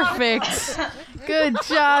perfect. Good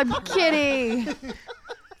job, Kitty.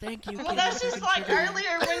 Thank you. Well, Kitty, that's for just like contributing.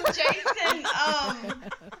 earlier when Jason,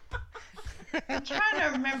 I'm trying to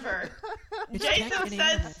remember. It's Jason Jack and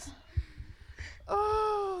said, Amos.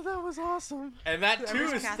 Oh, that was awesome. And that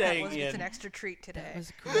Whoever's cat that was gets an extra treat today. That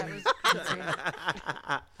was That great. was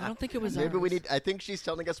I don't think it was Maybe we ours. need. I think she's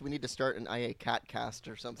telling us we need to start an IA cat cast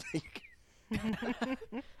or something.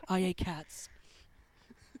 IA cats.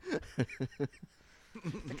 the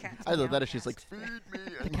cat's I love that if meow she's like, cast. feed me.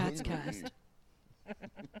 The cat's cast.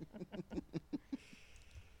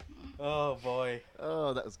 Oh boy.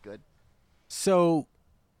 Oh, that was good. So,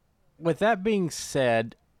 with that being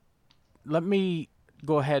said, let me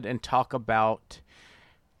go ahead and talk about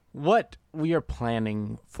what we are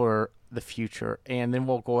planning for the future, and then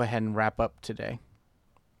we'll go ahead and wrap up today.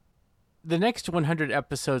 The next 100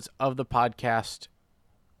 episodes of the podcast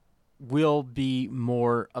will be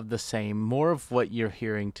more of the same, more of what you're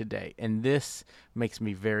hearing today. And this makes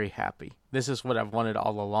me very happy. This is what I've wanted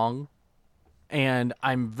all along. And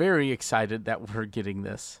I'm very excited that we're getting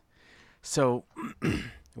this. So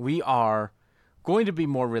we are going to be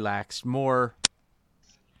more relaxed, more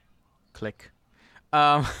click.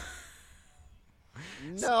 No,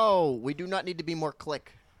 we do not need to be more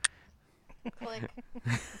click. Click.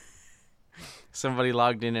 Somebody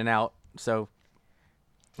logged in and out,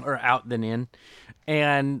 or out than in.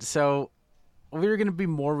 And so we're going to be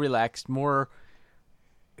more relaxed, more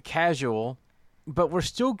casual, but we're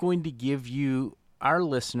still going to give you, our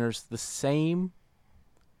listeners, the same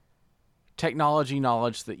technology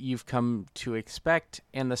knowledge that you've come to expect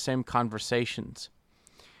and the same conversations.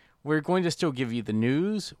 We're going to still give you the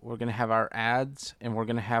news, we're going to have our ads, and we're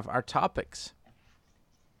going to have our topics.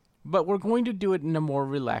 But we're going to do it in a more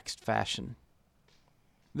relaxed fashion.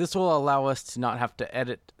 This will allow us to not have to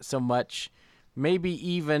edit so much, maybe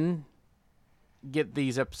even get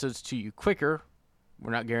these episodes to you quicker.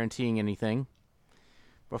 We're not guaranteeing anything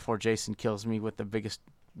before Jason kills me with the biggest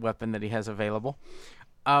weapon that he has available.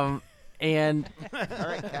 And All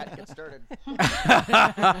right, Kat, get started.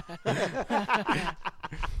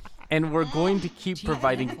 and we're going to keep Gee,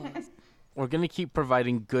 providing applause. we're going to keep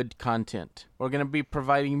providing good content. We're going to be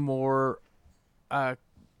providing more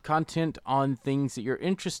content on things that you're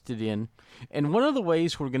interested in. And one of the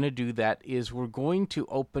ways we're going to do that is we're going to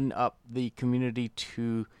open up the community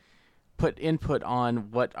to put input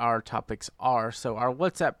on what our topics are. So our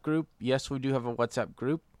WhatsApp group, yes, we do have a WhatsApp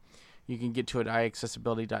group. You can get to it at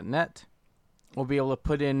iaccessibility.net. We'll be able to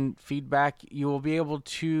put in feedback. You will be able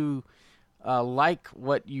to like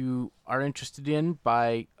what you are interested in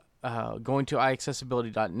by going to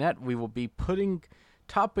iaccessibility.net. We will be putting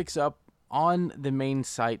topics up on the main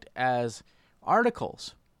site as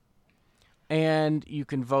articles. And you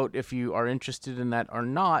can vote if you are interested in that or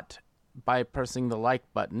not by pressing the like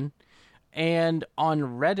button. And on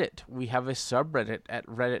Reddit, we have a subreddit at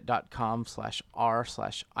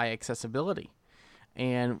reddit.com/r/iaccessibility.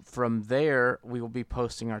 And from there, we will be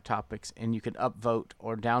posting our topics, and you can upvote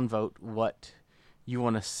or downvote what you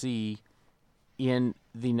want to see in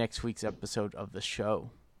the next week's episode of the show.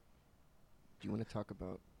 Do you want to talk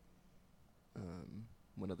about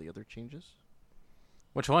one of the other changes?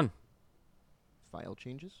 Which one? File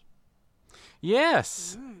changes?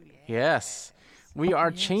 Yes. Yes. We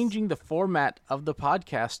are Yes. changing the format of the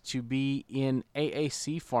podcast to be in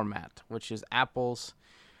AAC format, which is Apple's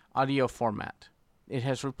audio format. It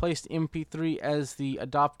has replaced MP3 as the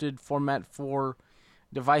adopted format for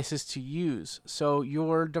devices to use. So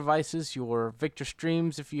your devices, your Victor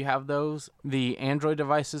Streams, if you have those, the Android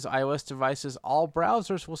devices, iOS devices, all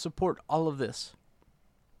browsers will support all of this.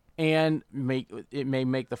 And it may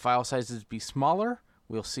make the file sizes be smaller.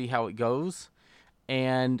 We'll see how it goes.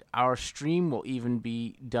 And our stream will even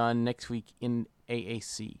be done next week in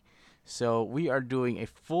AAC. So we are doing a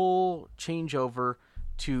full changeover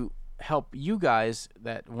to help you guys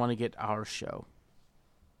that want to get our show.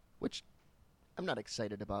 Which I'm not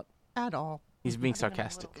excited about at all. He's being Not even a little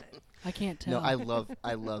sarcastic. bit. I can't tell. No, I love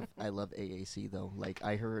AAC though. Like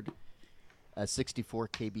I heard a 64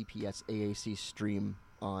 kbps AAC stream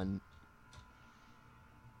on.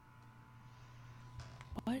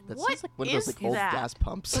 What? That What sounds like one of those is like old that? gas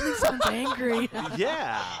pumps. Sounds angry.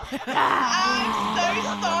 Yeah. I'm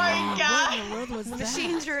so sorry, What guys. in the world was The that?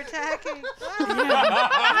 machines are attacking.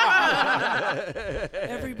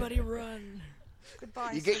 Everybody run.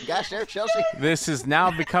 Goodbye. You getting gas there, Chelsea? This has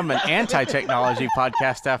now become an anti-technology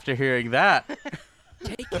podcast after hearing that.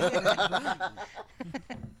 Take care. Run.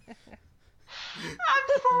 I'm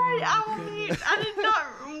sorry, I will mute. I did not.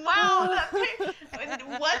 Wow,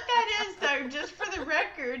 what that is, though, just for the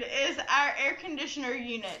record, is our air conditioner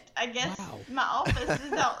unit. I guess Wow. my office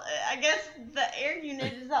is out. I guess the air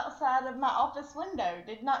unit is outside of my office window.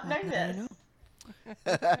 Did not know I this. know.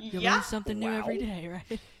 You Yeah. learn something new every day,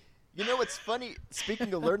 right? You know what's funny?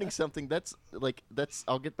 Speaking of learning something, that's.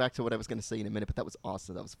 I'll get back to what I was going to say in a minute, but that was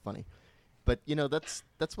awesome. That was funny. But you know, that's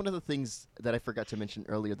one of the things that I forgot to mention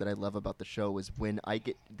earlier that I love about the show is when I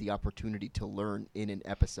get the opportunity to learn in an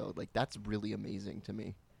episode. Like that's really amazing to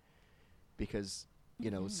me. Because, you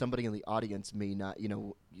know, somebody in the audience may not, you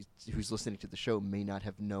know, who's listening to the show may not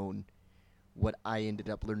have known what I ended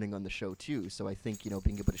up learning on the show too. So I think, you know,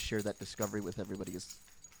 being able to share that discovery with everybody is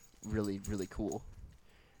really, really cool.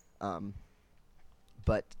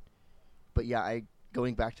 But yeah,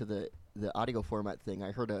 going back to the audio format thing,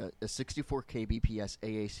 I heard a 64 kbps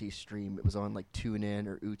AAC stream. It was on like TuneIn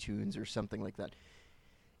or uTunes or something like that.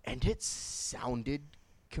 And it sounded,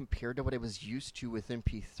 compared to what I was used to with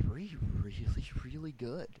MP3, really, really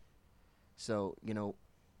good. So,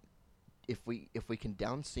 if we can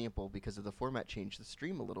downsample because of the format change the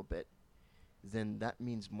stream a little bit, then that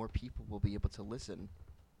means more people will be able to listen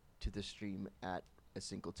to the stream at a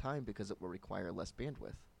single time because it will require less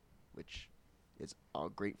bandwidth, which is all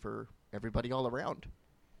great for everybody all around.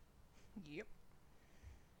 Yep.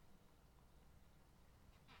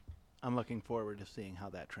 I'm looking forward to seeing how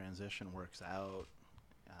that transition works out.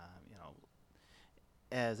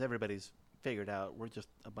 As everybody's figured out, we're just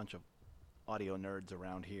a bunch of audio nerds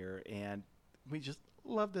around here, and we just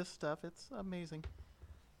love this stuff. It's amazing.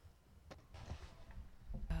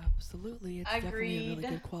 Absolutely, it's definitely a really Agreed.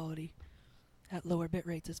 good quality at lower bit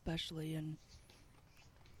rates, especially, and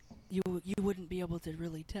you wouldn't be able to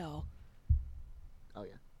really tell Oh,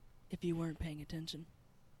 yeah. if you weren't paying attention.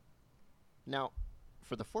 Now,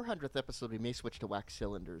 for the 400th episode, we may switch to wax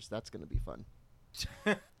cylinders. That's going to be fun.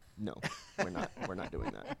 No, we're not. We're not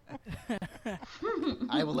doing that.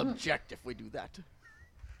 I will object if we do that.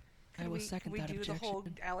 I will second we that do objection. the whole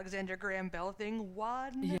Alexander Graham Bell thing.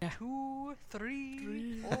 1, Yeah. 2,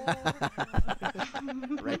 3, 4.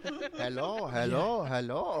 Right?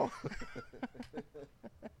 Hello.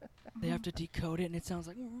 They have to decode it, and it sounds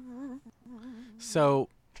like... So,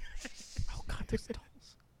 oh god, there's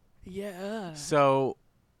dolls. Yeah. So,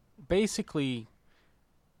 basically,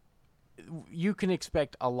 you can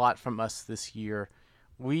expect a lot from us this year.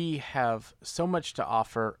 We have so much to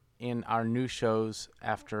offer in our new shows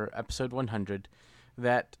after episode 100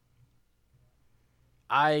 that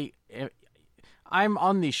I'm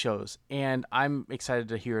on these shows and I'm excited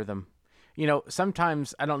to hear them.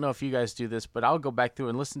 Sometimes, I don't know if you guys do this, but I'll go back through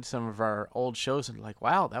and listen to some of our old shows and like,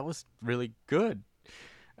 wow, that was really good.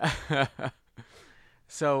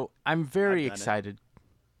 So I'm very I've done it. excited.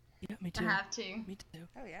 Yeah, me I too. have to. Me too.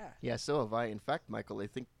 Oh, yeah. Yeah, so have I. In fact, Michael, I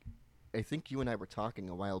think you and I were talking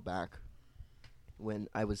a while back when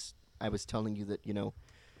I was telling you that,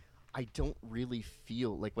 I don't really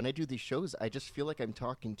feel like when I do these shows, I just feel like I'm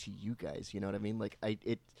talking to you guys, you know what I mean? Like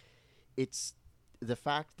it's the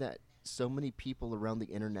fact that so many people around the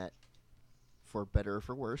internet, for better or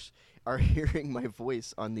for worse, are hearing my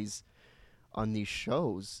voice on these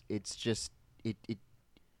shows. It's just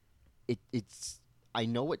it's I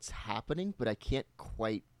know it's happening, but I can't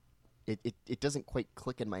quite it doesn't quite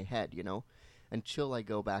click in my head, until I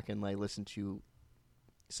go back and I listen to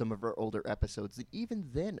some of our older episodes. And even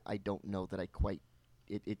then, I don't know that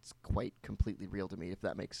it's quite completely real to me, if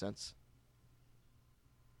that makes sense.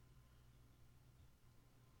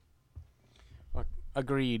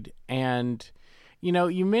 Agreed. And,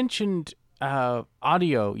 you mentioned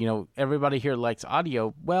audio. Everybody here likes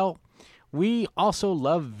audio. Well, we also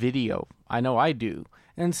love video. I know I do.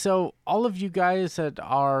 And so all of you guys that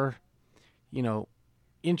are,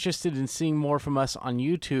 interested in seeing more from us on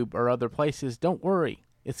YouTube or other places, don't worry.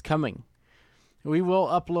 It's coming. We will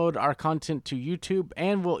upload our content to YouTube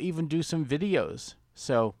and we'll even do some videos.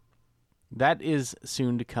 So that is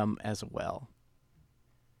soon to come as well.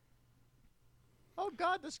 Oh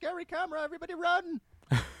God, the scary camera! Everybody run!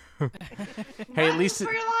 Hey, Run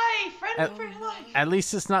for your life! Run for your life! at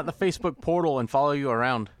least it's not the Facebook portal and follow you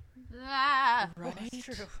around. Ah. Right? That's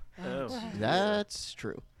true. Oh. That's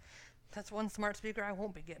true. That's one smart speaker I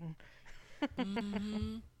won't be getting.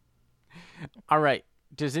 Mm-hmm. All right.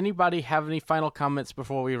 Does anybody have any final comments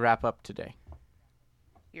before we wrap up today?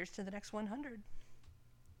 Here's to the next 100.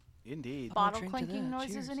 Indeed. Bottle drink to clinking that.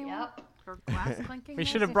 noises, Cheers. anyone? Yep. Or glass clinking We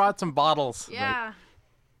noises? should have brought some bottles. Yeah.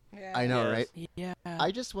 Yeah. I know, Yes. right? Yeah.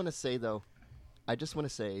 I just want to say though,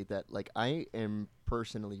 that like I am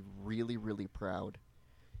personally really, really proud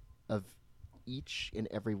of each and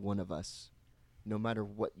every one of us, no matter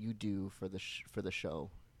what you do for the show,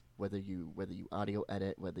 whether you audio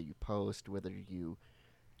edit, whether you post, whether you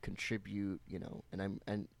contribute,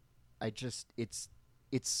 and I just it's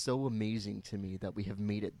so amazing to me that we have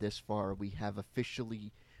made it this far. We are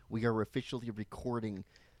officially recording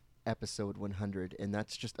episode 100, and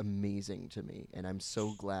that's just amazing to me, and I'm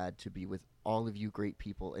so glad to be with all of you great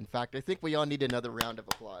people. In fact, I think we all need another round of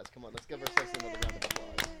applause. Come on, let's give ourselves another round of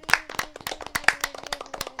applause.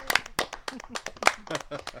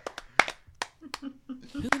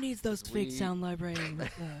 Who needs those fake We- sound library? Right?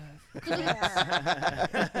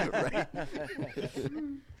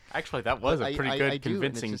 Actually, that was a pretty good, I do, and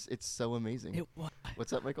convincing. it's so amazing. It was.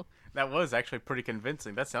 What's up, Michael? That was actually pretty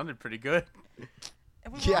convincing. That sounded pretty good.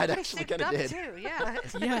 And we Yeah, were it all actually pretty kinda synced up, did. too. Yeah.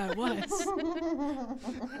 Yeah, it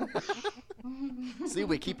was. See,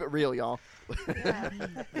 we keep it real, y'all.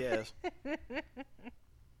 Yes.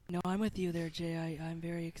 No, I'm with you there, Jay. I'm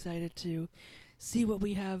very excited to see what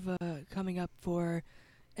we have coming up for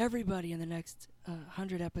everybody in the next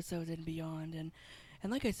 100 episodes and beyond.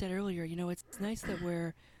 And like I said earlier, it's nice that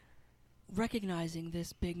we're recognizing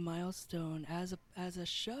this big milestone as a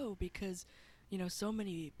show, because so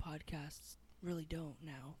many podcasts really don't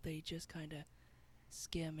now. They just kind of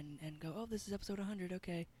skim and go, oh, this is episode 100,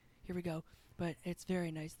 okay, here we go. But it's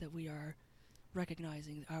very nice that we are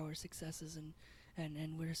recognizing our successes,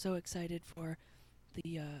 and we're so excited for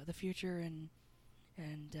the future,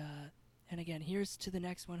 and again, here's to the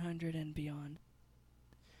next 100 and beyond.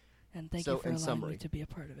 And thank you for allowing me to be a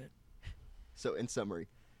part of it. So in summary,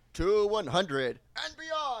 to 100 and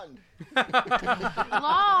beyond.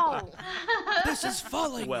 Hello. This is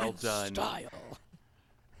falling Well in done. style.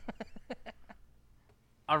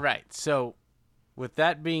 All right. So, with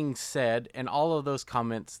that being said, and all of those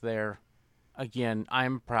comments there, again,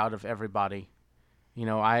 I'm proud of everybody.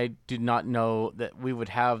 I did not know that we would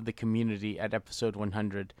have the community at episode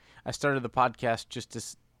 100. I started the podcast just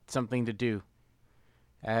as something to do,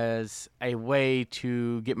 as a way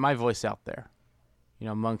to get my voice out there,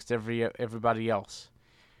 amongst everybody else.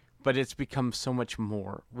 But it's become so much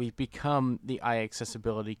more. We've become the eye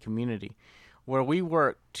accessibility community, where we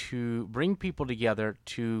work to bring people together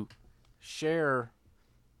to share,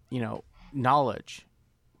 knowledge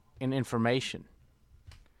and information,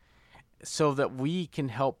 so that we can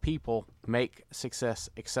help people make success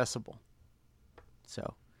accessible.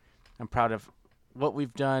 So I'm proud of what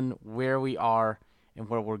we've done, where we are, and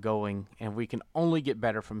where we're going, and we can only get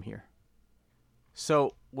better from here.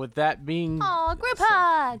 So with that being... Oh, group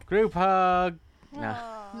hug. Group hug. No.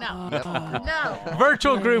 No. Yep. No.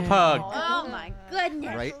 Virtual group hug. Oh, my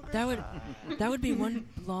goodness. Right? That would be one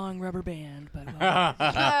long rubber band, but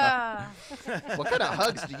What kind of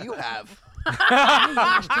hugs do you have?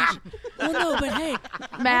 well, no, but hey,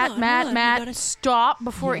 Matt, hold on, you gotta- stop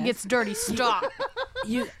before it Yes. gets dirty. Stop.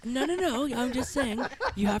 No. I'm just saying,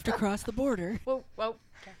 you have to cross the border. Whoa.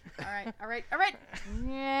 Okay. All right.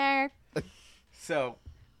 Yeah. So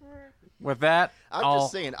with that, I'm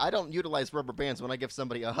just saying, I don't utilize rubber bands when I give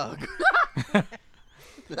somebody a hug.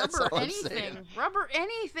 That's Rubber all I'm anything. saying. Rubber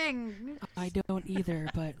anything. I don't either,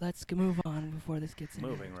 but let's move on before this gets in.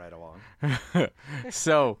 Moving right along.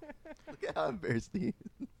 So Look at how embarrassed he is.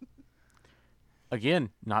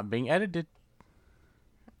 again, not being edited.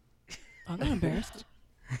 I'm not embarrassed.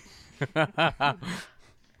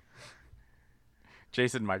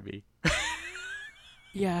 Jason might be.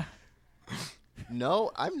 Yeah.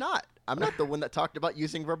 No, I'm not. I'm not the one that talked about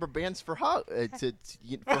using rubber bands for for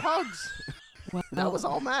hugs. Well, That was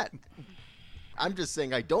all Matt. I'm just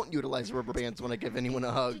saying I don't utilize rubber bands when I give anyone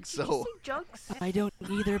a hug. So Jokes. I don't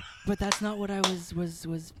either, but that's not what I was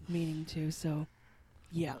meaning to. So,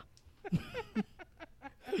 yeah.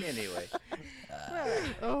 Anyway,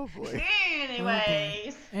 oh boy.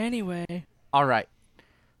 Anyways. Anyway, All right.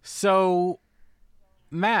 So,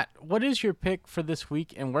 Matt, what is your pick for this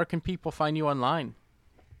week, and where can people find you online?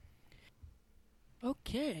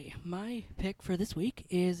 okay, my pick for this week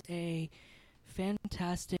is a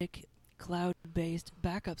fantastic cloud-based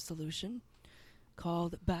backup solution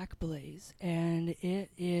called Backblaze, and it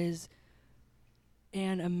is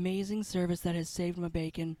an amazing service that has saved my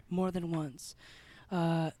bacon more than once.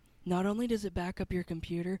 Not only does it back up your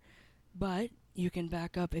computer, but you can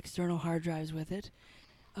back up external hard drives with it.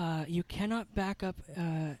 You cannot back up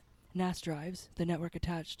NAS drives, the network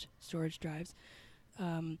attached storage drives,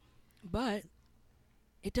 but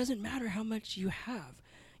it doesn't matter how much you have.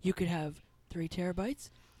 You could have 3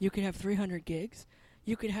 terabytes, you could have 300 gigs,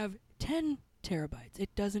 you could have 10 terabytes.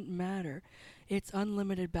 It doesn't matter. It's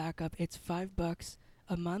unlimited backup. It's $5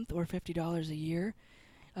 a month or $50 a year,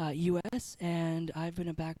 US, and I've been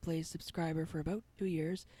a Backblaze subscriber for about 2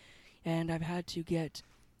 years, and I've had to get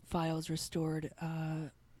files restored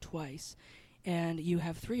twice. And you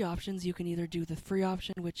have 3 options. You can either do the free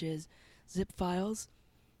option, which is zip files,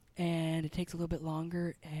 and it takes a little bit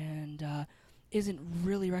longer and isn't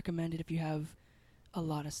really recommended if you have a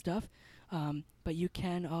lot of stuff. But you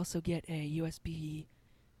can also get a USB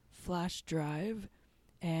flash drive,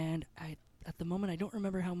 and at the moment I don't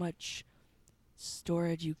remember how much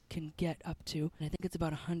storage you can get up to. And I think it's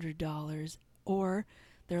about $100. Or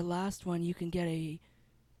their last one, you can get a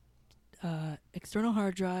external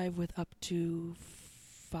hard drive with up to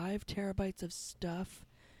 5 terabytes of stuff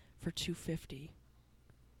for $250.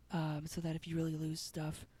 So that if you really lose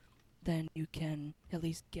stuff, then you can at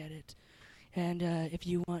least get it. And if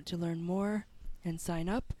you want to learn more and sign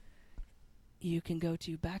up, you can go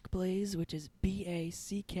to Backblaze, which is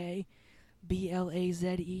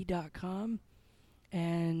BACKBLAZE.com,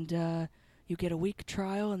 and you get a week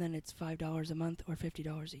trial, and then it's $5 a month or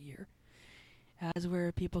 $50 a year. As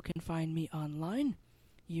where people can find me online,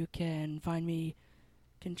 you can find me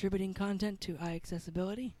contributing content to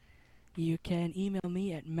iAccessibility, you can email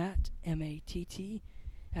me at matt, at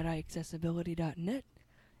iAccessibility.net,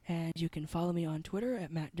 and you can follow me on Twitter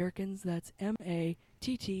at Matt Durkins. That's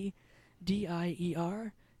MattDierckens.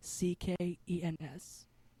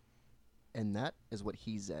 And that is what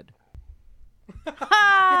he said.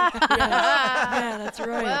 Yeah, that's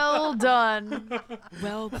right. Well done.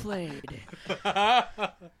 Well played.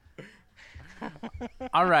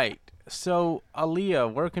 All right. So,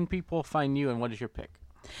 Aaliyah, where can people find you, and what is your pick?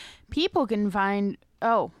 People can find.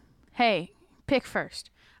 Oh, hey, pick first.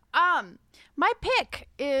 My pick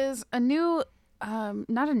is a new,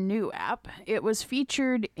 not a new app. It was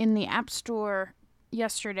featured in the App Store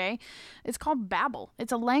yesterday. It's called Babbel.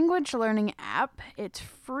 It's a language learning app. It's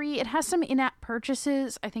free. It has some in-app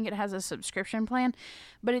purchases. I think it has a subscription plan,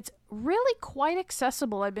 but it's really quite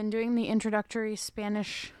accessible. I've been doing the introductory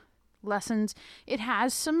Spanish lessons. It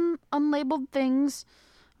has some unlabeled things,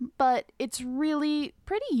 but it's really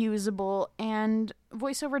pretty usable, and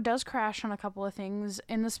VoiceOver does crash on a couple of things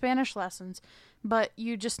in the Spanish lessons, but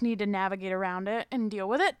you just need to navigate around it and deal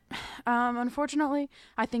with it. Unfortunately,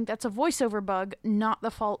 I think that's a VoiceOver bug, not the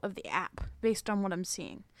fault of the app, based on what I'm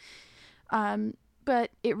seeing. But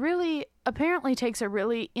it really apparently takes a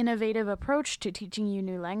really innovative approach to teaching you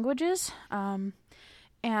new languages.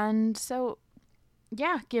 And so,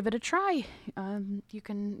 yeah, give it a try. You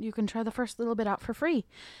can try the first little bit out for free.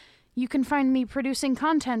 You can find me producing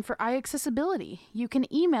content for iAccessibility. You can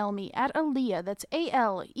email me at Aleeha, that's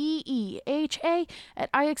ALEEHA, at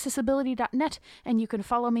iAccessibility.net, and you can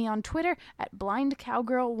follow me on Twitter at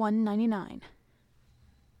BlindCowgirl199.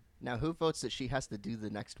 Now, who votes that she has to do the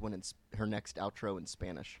next one in her next outro in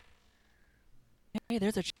Spanish? Hey,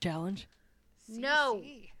 there's a challenge. No.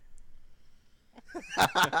 CC.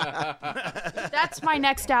 That's my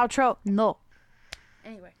next outro. No.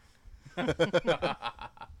 Anyway.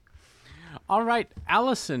 All right,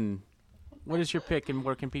 Allison, what is your pick, and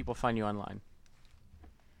where can people find you online?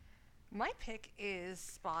 My pick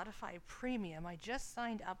is Spotify Premium. I just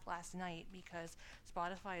signed up last night because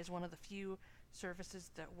Spotify is one of the few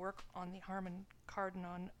services that work on the Harman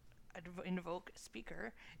Kardon Invoke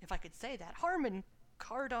speaker. If I could say that. Harman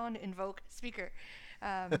Kardon Invoke speaker.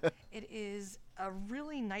 It is a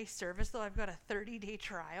really nice service, though. I've got a 30-day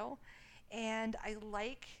trial, and I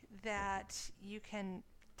like that you can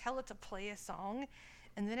tell it to play a song,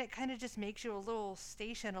 and then it kind of just makes you a little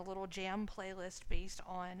station, a little jam playlist based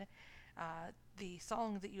on the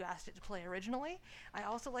song that you asked it to play originally. I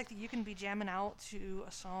also like that you can be jamming out to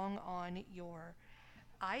a song on your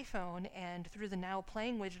iPhone, and through the Now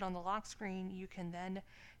Playing widget on the lock screen, you can then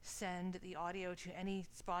send the audio to any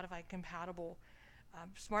Spotify compatible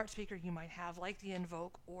smart speaker you might have, like the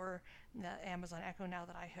Invoke or the Amazon Echo, now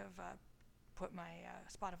that I have put my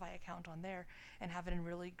Spotify account on there, and have it in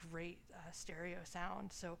really great stereo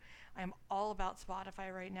sound. So I'm all about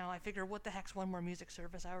Spotify right now. I figure, what the heck's one more music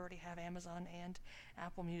service? I already have Amazon and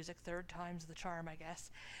Apple Music. Third time's the charm, I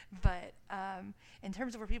guess. But in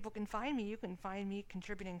terms of where people can find me, you can find me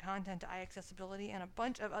contributing content to iAccessibility and a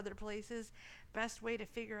bunch of other places. Best way to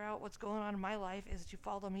figure out what's going on in my life is to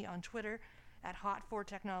follow me on Twitter at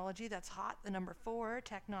Hot4Technology. That's hot, the number 4,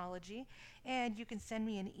 technology. And you can send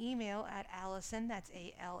me an email at Allison, that's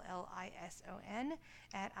ALLISON,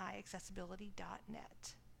 at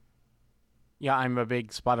iAccessibility.net. Yeah, I'm a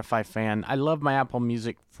big Spotify fan. I love my Apple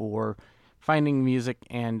Music for finding music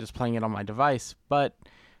and just playing it on my device, but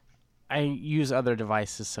I use other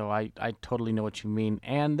devices, so I totally know what you mean.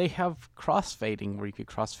 And they have crossfading, where you could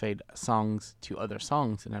crossfade songs to other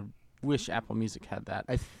songs, and I wish Apple Music had that.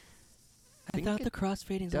 I thought it the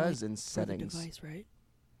crossfading does in for the settings. device, right?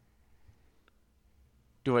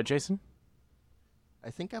 Do it, Jason? I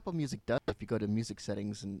think Apple Music does if you go to music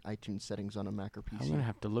settings and iTunes settings on a Mac or PC. I'm gonna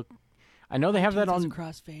have to look. I know they have that iTunes has on. a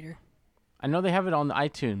crossfader. I know they have it on the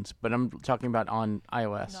iTunes, but I'm talking about on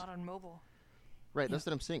iOS. Not on mobile. Right, that's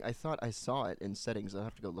what I'm saying. I thought I saw it in settings. I'll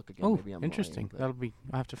have to go look again. Oh, Maybe I'm interesting. lying, but- That'll be.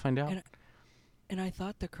 I'll have to find out. And I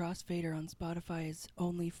thought the crossfader on Spotify is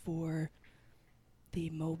only for the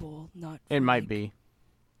mobile, not for, It might like, be.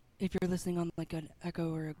 If you're listening on like an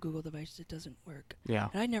Echo or a Google device, it doesn't work. Yeah.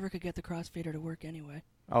 And I never could get the crossfader to work anyway.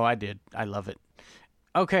 Oh, I did. I love it.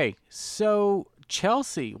 Okay, so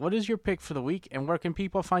Chelsea, what is your pick for the week, and where can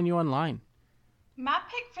people find you online? My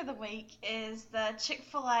pick for the week is the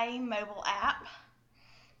Chick-fil-A mobile app.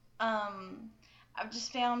 I've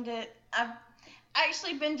just found it. I've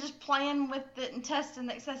actually been just playing with it and testing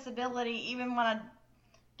the accessibility, even when I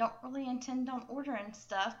don't really intend on ordering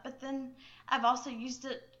stuff. But then I've also used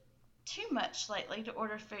it too much lately to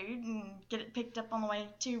order food and get it picked up on the way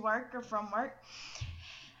to work or from work.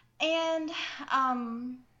 And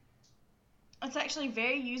it's actually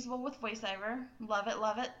very usable with VoiceOver. Love it,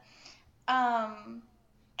 love it. And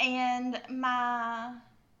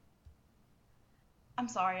I'm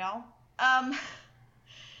sorry, y'all.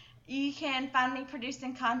 You can find me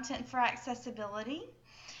producing content for accessibility.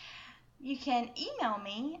 You can email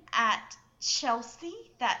me at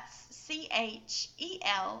Chelsea, that's CHELSEA,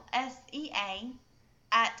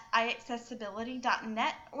 at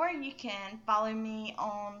iaccessibility.net, or you can follow me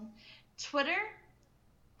on Twitter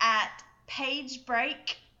at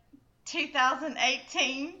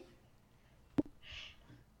PageBreak2018,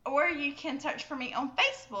 or you can search for me on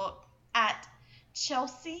Facebook at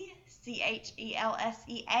Chelsea,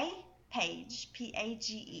 CHELSEA, Page,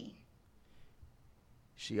 PAGE.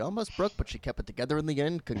 She almost broke, but she kept it together in the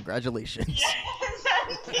end. Congratulations.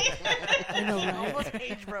 I know, right? Almost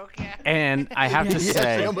page broke, yeah. And I have to Yeah,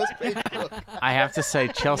 say, she almost page broke. I have to say,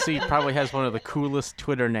 Chelsea probably has one of the coolest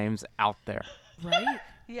Twitter names out there. Right?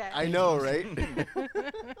 Yeah. I know, right?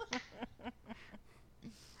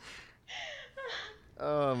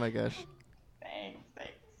 Oh my gosh. Thanks.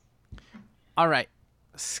 All right,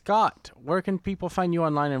 Scott, where can people find you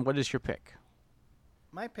online, and what is your pick?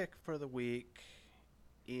 My pick for the week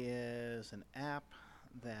is an app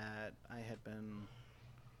that I had been,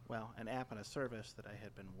 well, an app and a service that I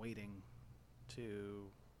had been waiting to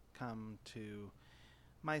come to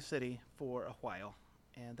my city for a while,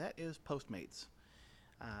 and that is Postmates.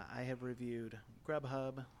 I have reviewed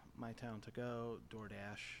Grubhub, My Town to Go,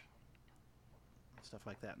 DoorDash, stuff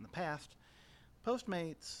like that in the past.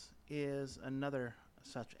 Postmates is another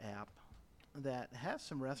such app that has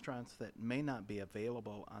some restaurants that may not be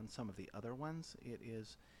available on some of the other ones. It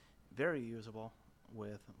is very usable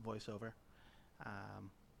with VoiceOver.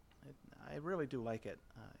 I really do like it.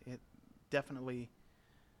 It definitely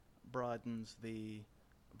broadens the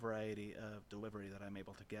variety of delivery that I'm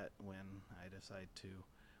able to get when I decide to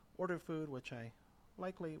order food, which I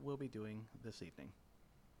likely will be doing this evening.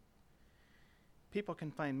 People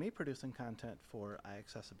can find me producing content for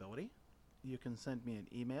iAccessibility. You can send me an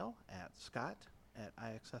email at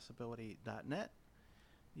scott@iaccessibility.net.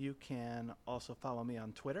 You can also follow me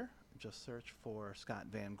on Twitter. Just search for Scott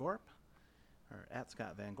Van Gorp, or at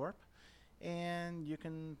Scott Van Gorp. And you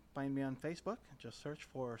can find me on Facebook. Just search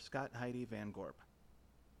for Scott Heidi Van Gorp.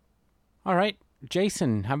 All right,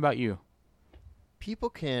 Jason, how about you? People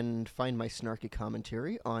can find my snarky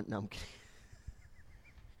commentary on... No, I'm kidding.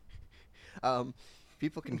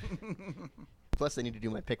 People can... Plus, I need to do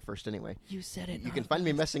my pick first anyway. You said it. You can find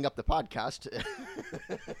me messing up the podcast.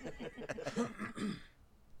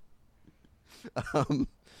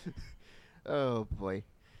 Oh, boy.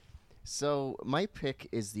 So, my pick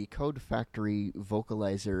is the Code Factory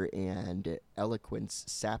Vocalizer and Eloquence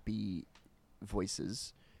Sappy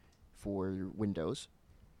voices for Windows.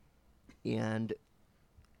 And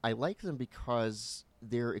I like them because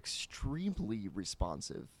they're extremely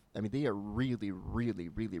responsive. I mean, they are really, really,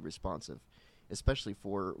 really responsive, especially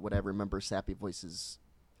for what I remember Sappy Voices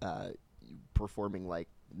performing like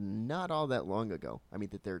not all that long ago. I mean,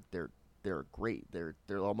 that they're great. They're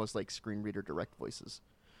almost like screen reader direct voices.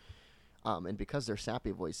 And because they're Sappy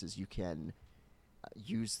Voices, you can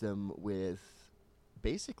use them with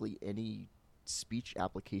basically any speech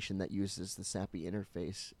application that uses the Sappy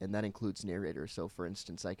interface, and that includes narrator. So, for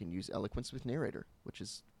instance, I can use Eloquence with narrator, which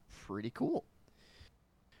is pretty cool.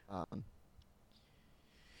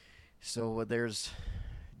 So there's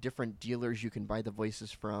different dealers you can buy the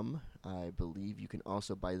voices from. I believe you can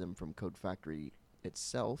also buy them from Code Factory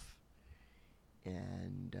itself.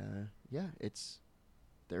 And yeah,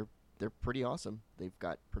 they're pretty awesome. They've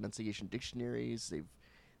got pronunciation dictionaries.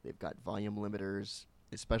 They've got volume limiters,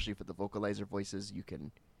 especially for the vocalizer voices. You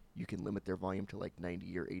can limit their volume to like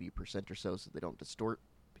 90 or 80% or so they don't distort,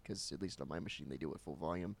 because at least on my machine they do it full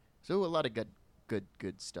volume. So a lot of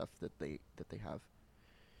good stuff that they have.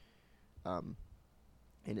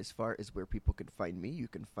 And as far as where people can find me, you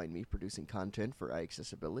can find me producing content for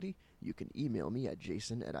iAccessibility. You can email me at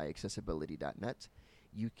jason@iaccessibility.net.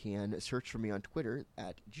 You can search for me on Twitter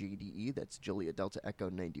at JDE, that's Julia Delta Echo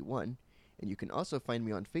 91. And you can also find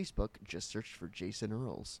me on Facebook. Just search for Jason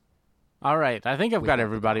Earls. All right, I think I've got Without the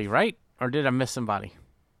everybody, cough. right? Or did I miss somebody?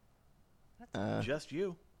 Just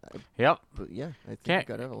you. Yep. But yeah, I think Can't-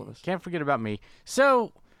 we got all of us. Can't forget about me.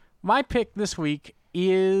 So, my pick this week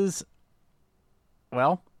is,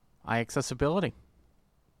 well, iAccessibility.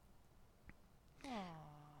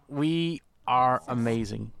 We are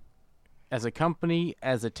amazing. As a company,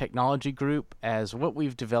 as a technology group, as what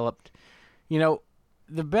we've developed, you know,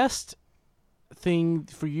 the best thing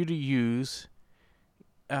for you to use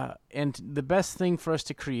and the best thing for us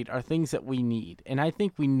to create are things that we need. And I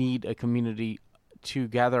think we need a community to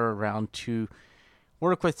gather around to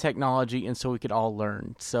work with technology, and so we could all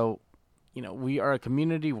learn. So, we are a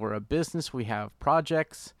community, we're a business, we have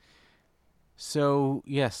projects. So,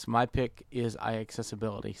 yes, my pick is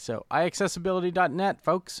iAccessibility. So, iAccessibility.net,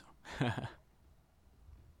 folks.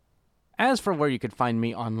 As for where you could find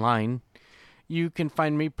me online, you can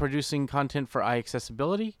find me producing content for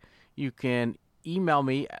iAccessibility. You can email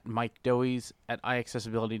me at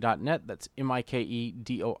mikedoise@iAccessibility.net. That's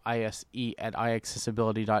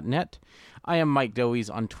MikeDoise@iAccessibility.net. I am Mike Doise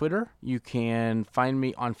on Twitter. You can find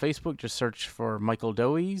me on Facebook. Just search for Michael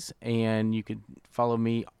Doise, and you can follow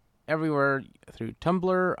me everywhere through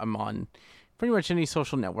Tumblr. I'm on pretty much any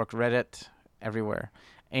social network, Reddit, everywhere.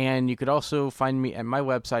 And you could also find me at my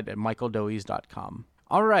website at michaeldoise.com.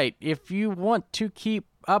 All right, if you want to keep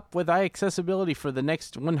up with iAccessibility for the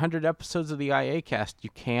next 100 episodes of the IAcast,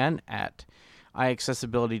 you can at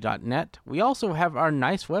iAccessibility.net. We also have our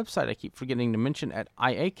nice website I keep forgetting to mention at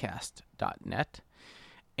iacast.net.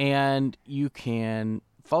 And you can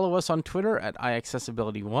follow us on Twitter at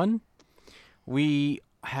iAccessibility1. We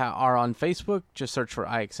are on Facebook. Just search for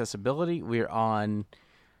iAccessibility. We're on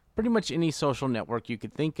pretty much any social network you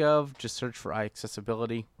could think of. Just search for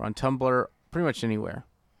iAccessibility. We're on Tumblr, pretty much anywhere.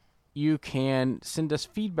 You can send us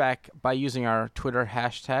feedback by using our Twitter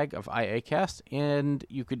hashtag of IAcast, and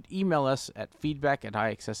you could email us at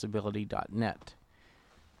feedback@iAccessibility.net.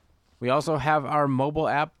 We also have our mobile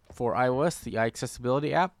app for iOS, the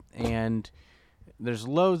iAccessibility app, and there's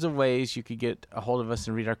loads of ways you could get a hold of us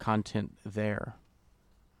and read our content there.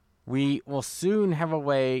 We will soon have a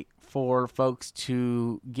way for folks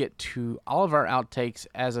to get to all of our outtakes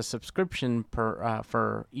as a subscription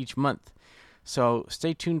for each month. So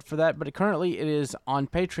stay tuned for that. But currently it is on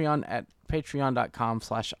Patreon at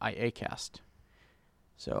patreon.com/IAcast.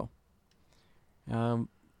 So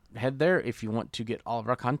head there if you want to get all of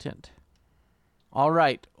our content. All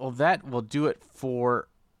right. Well, that will do it for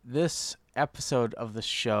this episode of the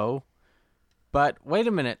show. But wait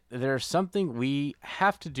a minute. There's something we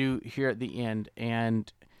have to do here at the end.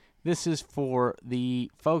 And this is for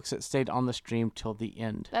the folks that stayed on the stream till the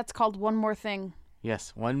end. That's called One More Thing.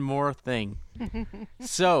 Yes, one more thing.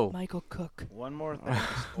 So, Michael Cook. One more thing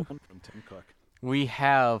stolen from Tim Cook. we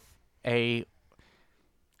have a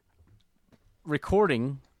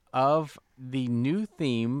recording of the new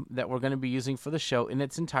theme that we're going to be using for the show in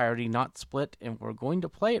its entirety, not split, and we're going to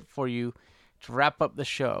play it for you to wrap up the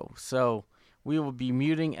show. So, we will be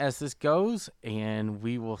muting as this goes, and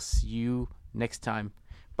we will see you next time.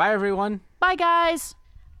 Bye, everyone. Bye, guys.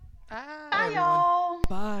 Bye, y'all.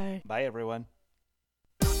 Bye. Bye, everyone.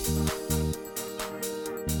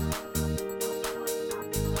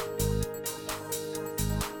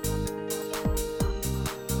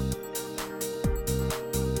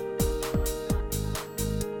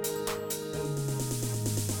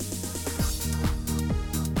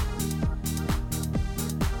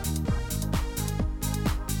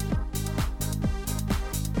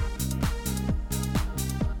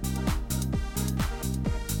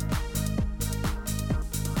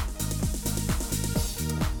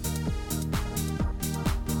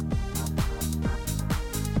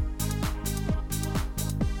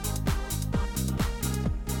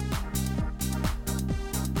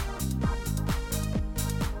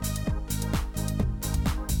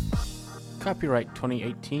 Copyright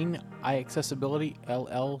 2018, iAccessibility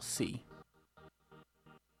LLC.